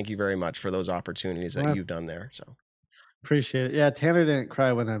level, thank you very much for those opportunities that you've done there. So appreciate it. Yeah, Tanner didn't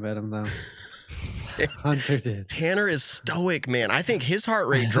cry when I met him, though. Hunter did. Tanner is stoic, man. I think his heart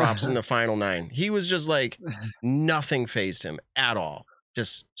rate drops in the final 9. He was just like, nothing fazed him at all.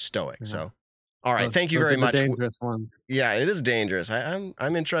 Just stoic. Yeah. So, all right. Thank you very much. Dangerous ones. Yeah, it is dangerous.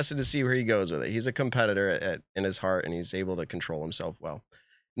 I'm interested to see where he goes with it. He's a competitor in his heart, and he's able to control himself well.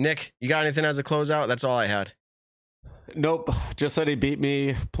 Nick, you got anything as a closeout? That's all I had. Nope. Just said he beat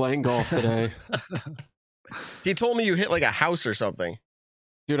me playing golf today. He told me you hit like a house or something.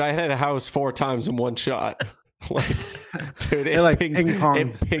 Dude, I hit a house 4 times in one shot. Like, dude, it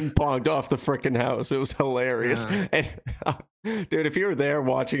ping-ponged off the freaking house. It was hilarious. Yeah. And dude, if you were there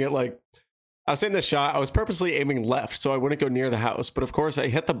watching it, like, I was in the shot, I was purposely aiming left so I wouldn't go near the house. But of course, I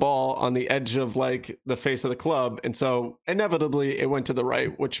hit the ball on the edge of like the face of the club. And so inevitably it went to the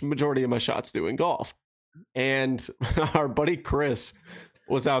right, which majority of my shots do in golf. And our buddy Chris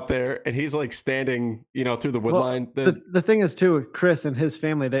was out there, and he's like standing, through the wood line. The thing is too, with Chris and his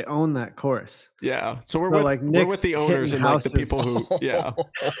family, they own that course. Yeah, so we're with the owners and like the people who, yeah,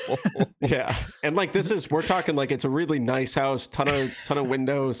 and like we're talking like it's a really nice house, ton of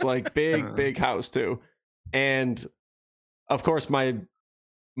windows, like big house too, and of course my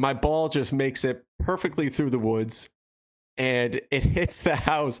ball just makes it perfectly through the woods, and it hits the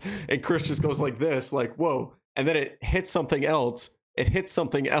house, and Chris just goes like this, like whoa, and then it hits something else. It hit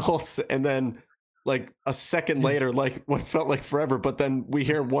something else, and then like a second later, like what felt like forever, but then we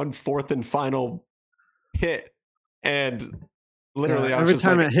hear 1 4th and final hit, and literally every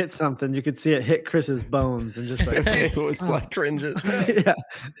time it hit something, you could see it hit Chris's bones, and just like it was like cringes. Yeah,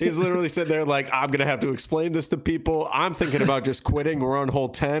 he's literally sitting there like, I'm gonna have to explain this to people. I'm thinking about just quitting. We're on hole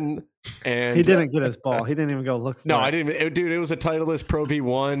 10, and he didn't get his ball. He didn't even go look for it. I didn't even, dude. It was a Titleist Pro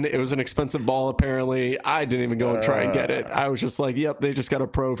V1. It was an expensive ball. Apparently, I didn't even go and try and get it. I was just like, yep, they just got a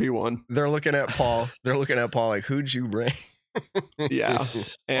Pro V1. They're looking at Paul. Like, who'd you bring? Yeah,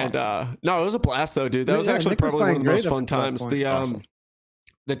 and no, it was a blast though, dude. That was actually probably one of the most fun times.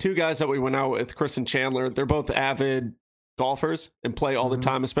 The 2 guys that we went out with, Chris and Chandler, they're both avid golfers and play all the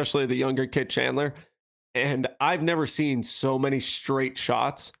time, especially the younger kid Chandler. And I've never seen so many straight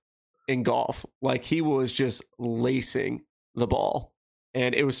shots in golf. Like, he was just lacing the ball,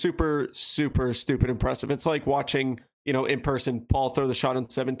 and it was super, super stupid impressive. It's like watching, in person, Paul throw the shot on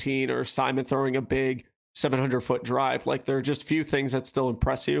 17 or Simon throwing a big 700-foot drive. Like, there are just few things that still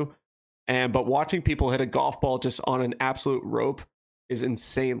impress you. But watching people hit a golf ball just on an absolute rope is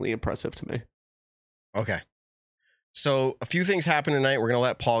insanely impressive to me. Okay. So a few things happened tonight. We're going to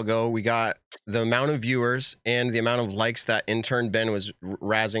let Paul go. We got the amount of viewers and the amount of likes that intern Ben was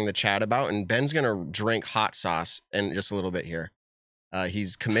razzing the chat about. And Ben's going to drink hot sauce in just a little bit here.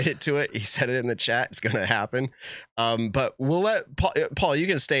 He's committed to it. He said it in the chat. It's going to happen. But we'll let Paul, you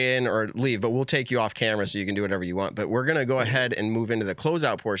can stay in or leave, but we'll take you off camera so you can do whatever you want. But we're going to go ahead and move into the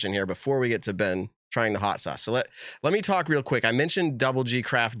closeout portion here before we get to Ben trying the hot sauce. So let me talk real quick. I mentioned Double G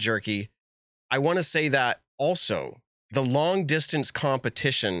Craft Jerky. I want to say that also the long distance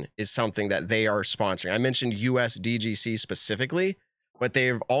competition is something that they are sponsoring. I mentioned USDGC specifically, but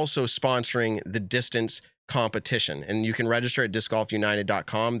they're also sponsoring the distance competition, and you can register at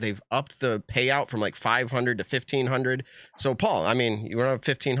discgolfunited.com. They've upped the payout from like $500 to $1,500. So Paul, I mean, you want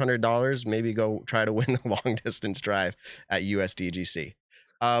to have $1,500, maybe go try to win the long distance drive at USDGC.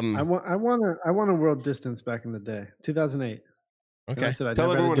 I won a world distance back in the day, 2008. Okay.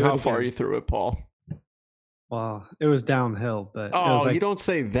 Tell everyone how far you threw it, Paul. Well, it was downhill, but you don't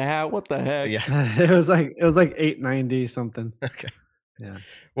say that. What the heck? Yeah. it was like 890 something. Okay. Yeah.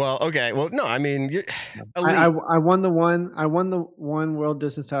 Well, okay. Well, no, I mean, I won the one world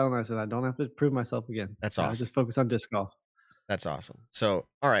distance title, and I said I don't have to prove myself again. That's awesome. I just focus on disc golf. That's awesome. So,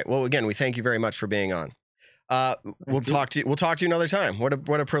 all right. Well, again, we thank you very much for being on. We'll talk to you another time. What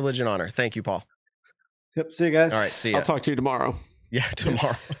a privilege and honor. Thank you, Paul. Yep. See you guys. All right. See you. I'll talk to you tomorrow. Yeah,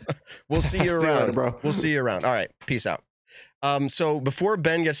 tomorrow. We'll see you around, see you later, bro. We'll see you around. All right. Peace out. So before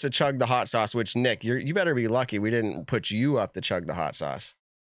Ben gets to chug the hot sauce, which Nick, you better be lucky we didn't put you up to chug the hot sauce.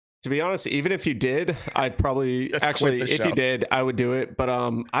 To be honest, even if you did, I'd probably actually, if you did, I would do it. But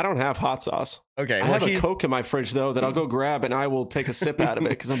I don't have hot sauce. Okay, I have a Coke in my fridge though that I'll go grab and I will take a sip out of it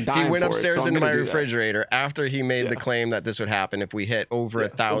because I'm dying. He went for upstairs it, so into my refrigerator after he made the claim that this would happen if we hit over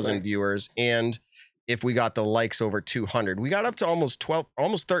 1,000 viewers and if we got the likes over 200. We got up to almost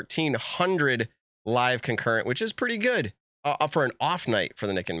 1,300 live concurrent, which is pretty good for an off night for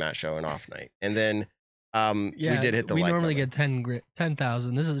the Nick and Matt show, an off night, and then. We did hit the. We like normally button. get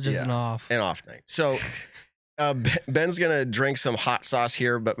 10,000. This is just an off night. So Ben's gonna drink some hot sauce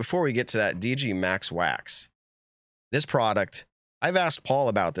here, but before we get to that, DG Max Wax, this product, I've asked Paul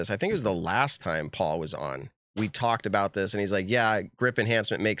about this. I think it was the last time Paul was on. We talked about this, and he's like, "Yeah, grip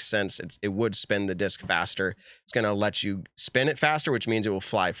enhancement makes sense. It would spin the disc faster. It's gonna let you spin it faster, which means it will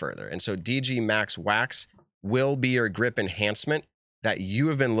fly further. And so DG Max Wax will be your grip enhancement that you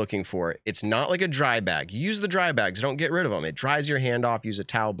have been looking for. It's not like a dry bag. Use the dry bags. Don't get rid of them. It dries your hand off. Use a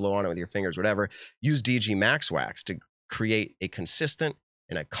towel, blow on it with your fingers, whatever. Use DG Max Wax to create a consistent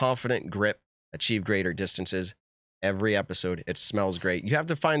and a confident grip, achieve greater distances. Every episode, it smells great. You have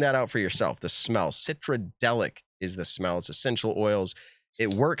to find that out for yourself. The smell. Citradelic is the smell. It's essential oils. It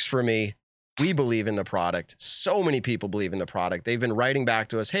works for me. We believe in the product. So many people believe in the product. They've been writing back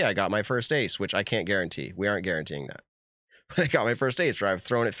to us, hey, I got my first ace, which I can't guarantee. We aren't guaranteeing that. I got my first ace, or I've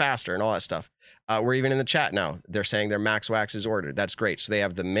thrown it faster and all that stuff. We're even in the chat now. They're saying their Max Wax is ordered. That's great. So they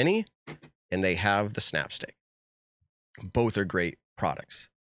have the mini and they have the snap stick. Both are great products.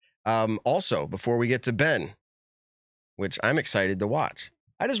 Also, before we get to Ben, which I'm excited to watch,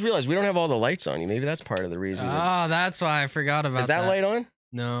 I just realized we don't have all the lights on you. Maybe that's part of the reason. Oh, that's why I forgot about that. Is that light on?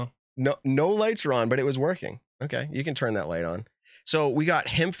 No. No lights are on, but it was working. Okay, you can turn that light on. So we got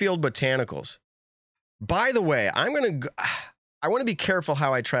Hempfield Botanicals. By the way, I want to be careful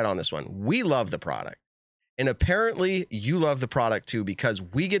how I tread on this one. We love the product. And apparently you love the product too, because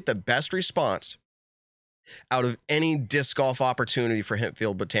we get the best response out of any disc golf opportunity for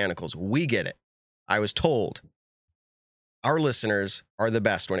Hempfield Botanicals. We get it. I was told our listeners are the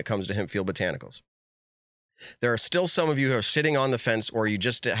best when it comes to Hempfield Botanicals. There are still some of you who are sitting on the fence or you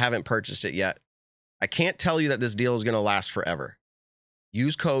just haven't purchased it yet. I can't tell you that this deal is going to last forever.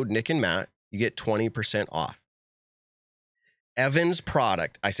 Use code Nick and Matt. You get 20% off. Evan's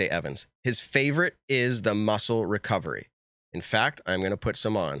product, I say Evan's, his favorite is the muscle recovery. In fact, I'm going to put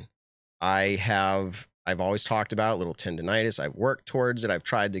some on. I've always talked about a little tendonitis. I've worked towards it. I've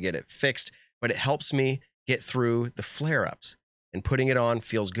tried to get it fixed, but it helps me get through the flare-ups. And putting it on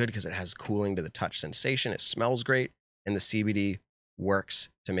feels good because it has cooling to the touch sensation. It smells great, and the CBD works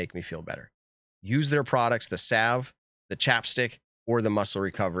to make me feel better. Use their products, the salve, the chapstick, or the muscle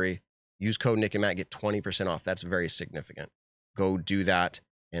recovery. Use code Nick and Matt, get 20% off. That's very significant. Go do that,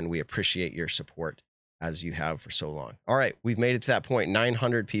 and we appreciate your support as you have for so long. All right, we've made it to that point.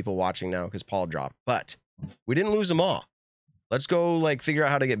 900 people watching now because Paul dropped, but we didn't lose them all. Let's go figure out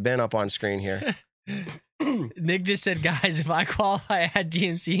how to get Ben up on screen here. Nick just said, guys, if I qualify at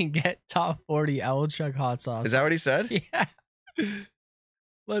GMC and get top 40, I will chug hot sauce. Is that what he said? Yeah.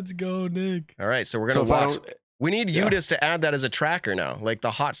 Let's go, Nick. All right, so we're going to watch. We need Udis to add that as a tracker now, like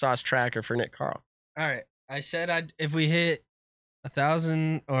the hot sauce tracker for Nick Carl. All right. I said if we hit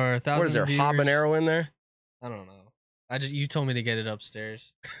 1,000 or 1,000 What is there, viewers, habanero in there? I don't know. You told me to get it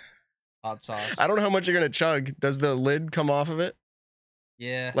upstairs. Hot sauce. I don't know how much you're going to chug. Does the lid come off of it?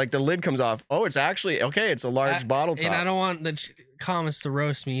 Yeah. Like the lid comes off. Oh, it's actually, okay, it's a large bottle top. And I don't want the comments to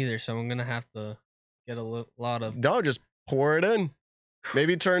roast me either, so I'm going to have to get a lot of... No, just pour it in.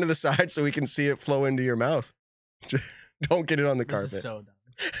 Maybe turn to the side so we can see it flow into your mouth. Don't get it on the carpet. This is so dumb.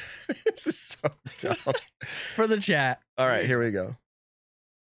 This is so dumb. For the chat. All right, here we go.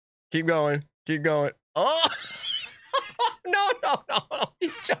 Keep going. Keep going. Oh! No.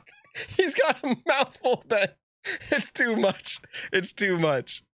 He's choking. He's got a mouthful then. It's too much. It's too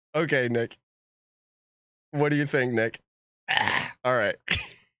much. Okay, Nick. What do you think, Nick? All right.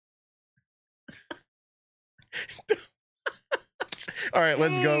 All right,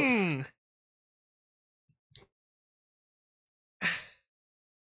 let's go.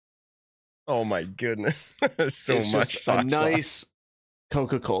 Oh my goodness. So it's much just sauce. A nice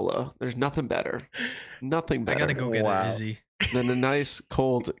Coca-Cola. There's nothing better. Nothing better. I gotta go get it, Izzy. Than a nice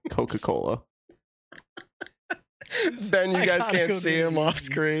cold Coca-Cola. Ben, you guys can't see him off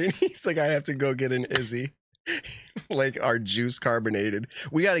screen. He's like, I have to go get an Izzy. Like our juice carbonated.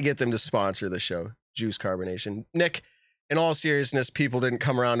 We got to get them to sponsor the show. Juice carbonation. Nick, in all seriousness, people didn't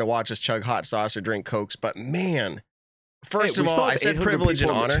come around to watch us chug hot sauce or drink Cokes, but man, first of all, I said privilege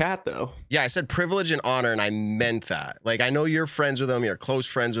and honor. Chat, though. Yeah, I said privilege and honor, and I meant that. Like, I know you're friends with them. You're close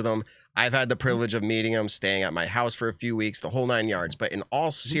friends with them. I've had the privilege of meeting him, staying at my house for a few weeks, the whole 9 yards. But in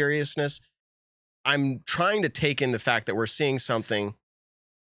all seriousness, I'm trying to take in the fact that we're seeing something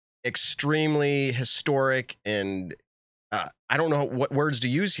extremely historic and I don't know what words to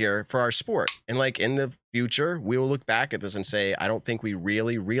use here for our sport. And like in the future, we will look back at this and say, I don't think we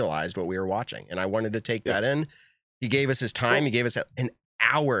really realized what we were watching. And I wanted to take that in. He gave us his time. He gave us an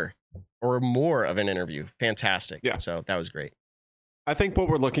hour or more of an interview. Fantastic. Yeah. So that was great. I think what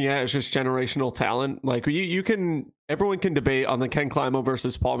we're looking at is just generational talent. Like everyone can debate on the Ken Climo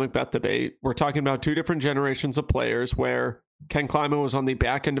versus Paul McBeth debate. We're talking about two different generations of players where Ken Climo was on the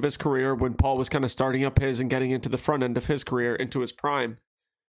back end of his career when Paul was kind of starting up his and getting into the front end of his career into his prime.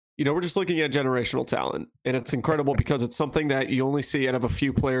 We're just looking at generational talent, and it's incredible because it's something that you only see out of a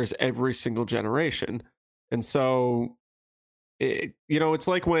few players every single generation. And so, it's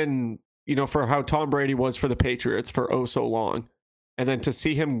like when, for how Tom Brady was for the Patriots for oh so long. And then to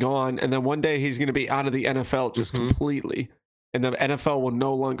see him gone, and then one day he's going to be out of the NFL just completely, and the NFL will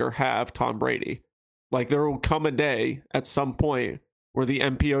no longer have Tom Brady. Like there will come a day at some point where the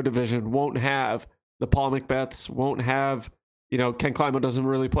MPO division won't have the Paul McBeths, won't have, Ken Climo doesn't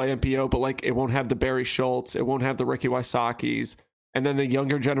really play MPO, but like it won't have the Barry Schultz, it won't have the Ricky Wysocki's, and then the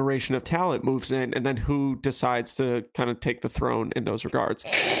younger generation of talent moves in, and then who decides to kind of take the throne in those regards?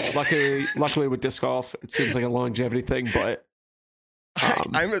 Luckily with disc golf, it seems like a longevity thing, but.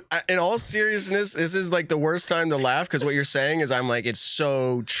 I'm in all seriousness, this is like the worst time to laugh because what you're saying is I'm like, it's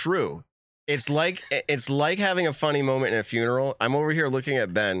so true. It's like having a funny moment in a funeral. I'm over here looking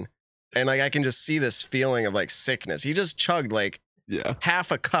at Ben and like I can just see this feeling of like sickness. He just chugged like half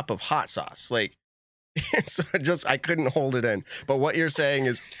a cup of hot sauce. Like so I couldn't hold it in. But what you're saying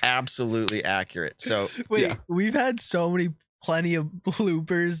is absolutely accurate. So wait, we've had plenty of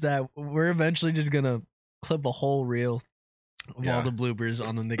bloopers that we're eventually just gonna clip a whole reel of all the bloopers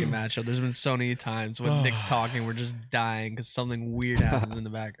on the Nick and Matt show. There's been so many times when Nick's talking, we're just dying because something weird happens in the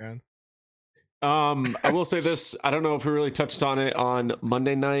background. I will say this. I don't know if we really touched on it on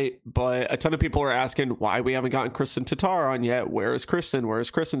Monday night, but a ton of people are asking why we haven't gotten Kristen Tatar on yet. Where is Kristen? Where is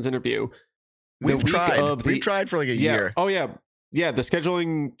Kristen's interview? We've tried for like a year. Oh, yeah. Yeah, the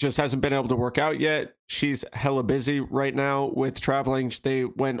scheduling just hasn't been able to work out yet. She's hella busy right now with traveling. They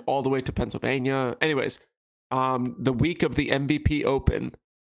went all the way to Pennsylvania. Anyways, the week of the MVP Open,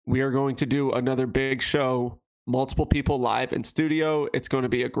 we are going to do another big show, multiple people live in studio. It's going to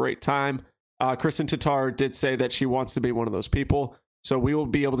be a great time. Kristen Tatar did say that she wants to be one of those people. So we will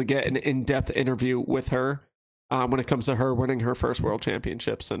be able to get an in-depth interview with her when it comes to her winning her first world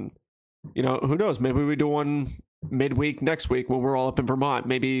championships. And, who knows? Maybe we do one midweek next week when we're all up in Vermont.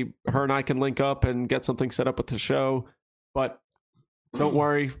 Maybe her and I can link up and get something set up with the show. But don't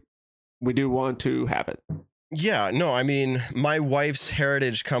worry, we do want to have it. Yeah, no, I mean, my wife's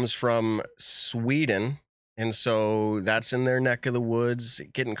heritage comes from Sweden. And so that's in their neck of the woods.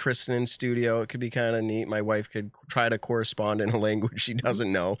 Getting Kristen in studio, it could be kind of neat. My wife could try to correspond in a language she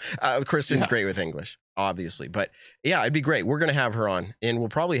doesn't know. Kristen's great with English, obviously. But yeah, it'd be great. We're going to have her on. And we'll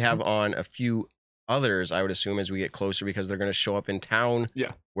probably have on a few others, I would assume, as we get closer because they're going to show up in town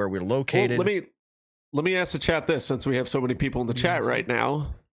where we're located. Well, let me ask the chat this, since we have so many people in the chat right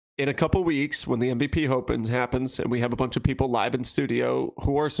now. In a couple weeks, when the MVP Open happens and we have a bunch of people live in studio,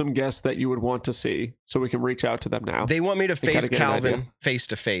 who are some guests that you would want to see so we can reach out to them now? They want me to face Calvin face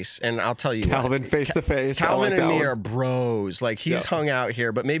to face. And I'll tell you Calvin face to face. Calvin and me are bros. Like he's hung out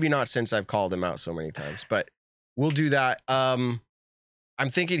here, but maybe not since I've called him out so many times. But we'll do that. I'm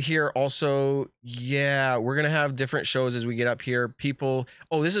thinking here also, we're going to have different shows as we get up here. People,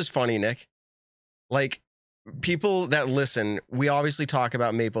 this is funny, Nick. Like, people that listen, we obviously talk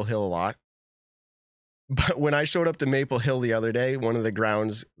about Maple Hill a lot. But when I showed up to Maple Hill the other day, one of the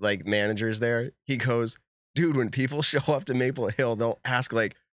grounds like managers there, he goes, dude, when people show up to Maple Hill, they'll ask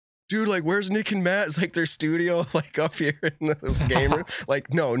like, dude, like, where's Nick and Matt? It's like their studio, like up here in this game room.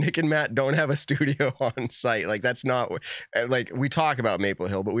 Like, no, Nick and Matt don't have a studio on site. Like, that's not like we talk about Maple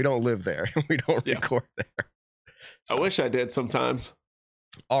Hill, but we don't live there. We don't record there. So. I wish I did sometimes.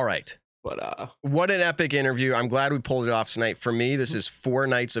 All right. But what an epic interview. I'm glad we pulled it off tonight. For me, this is 4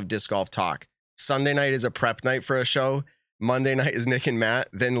 nights of disc golf talk. Sunday night is a prep night for a show. Monday night is Nick and Matt,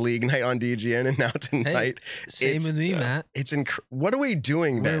 then league night on DGN, and now tonight. Same with me, Matt. It's what are we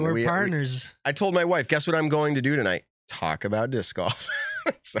doing, Ben? We're partners. I told my wife, guess what I'm going to do tonight? Talk about disc golf.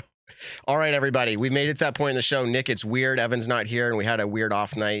 So, all right, everybody. We made it to that point in the show. Nick, it's weird. Evan's not here, and we had a weird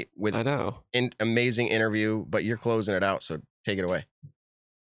off night with an amazing interview, but you're closing it out, so take it away.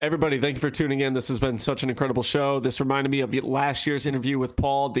 Everybody, thank you for tuning in. This has been such an incredible show. This reminded me of last year's interview with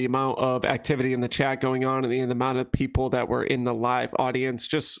Paul, the amount of activity in the chat going on and the amount of people that were in the live audience.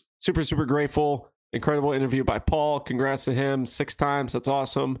 Just super, super grateful. Incredible interview by Paul. Congrats to him 6 times. That's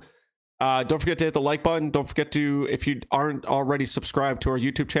awesome. Don't forget to hit the like button. Don't forget to, if you aren't already subscribed to our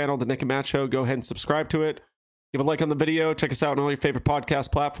YouTube channel, The Nick and Matt Show, go ahead and subscribe to it. Give a like on the video. Check us out on all your favorite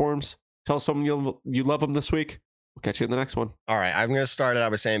podcast platforms. Tell someone you love them this week. We'll catch you in the next one. All right, I'm going to start it out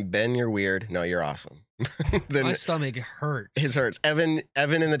by saying, Ben, you're weird. No, you're awesome. Then My stomach hurts. His hurts. Evan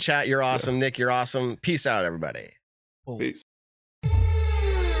in the chat, you're awesome. Nick, you're awesome. Peace out, everybody. Peace.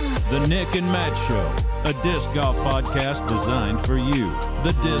 The Nick and Matt Show, a disc golf podcast designed for you,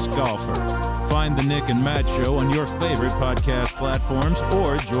 the disc golfer. Find the Nick and Matt Show on your favorite podcast platforms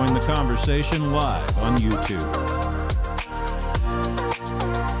or join the conversation live on YouTube.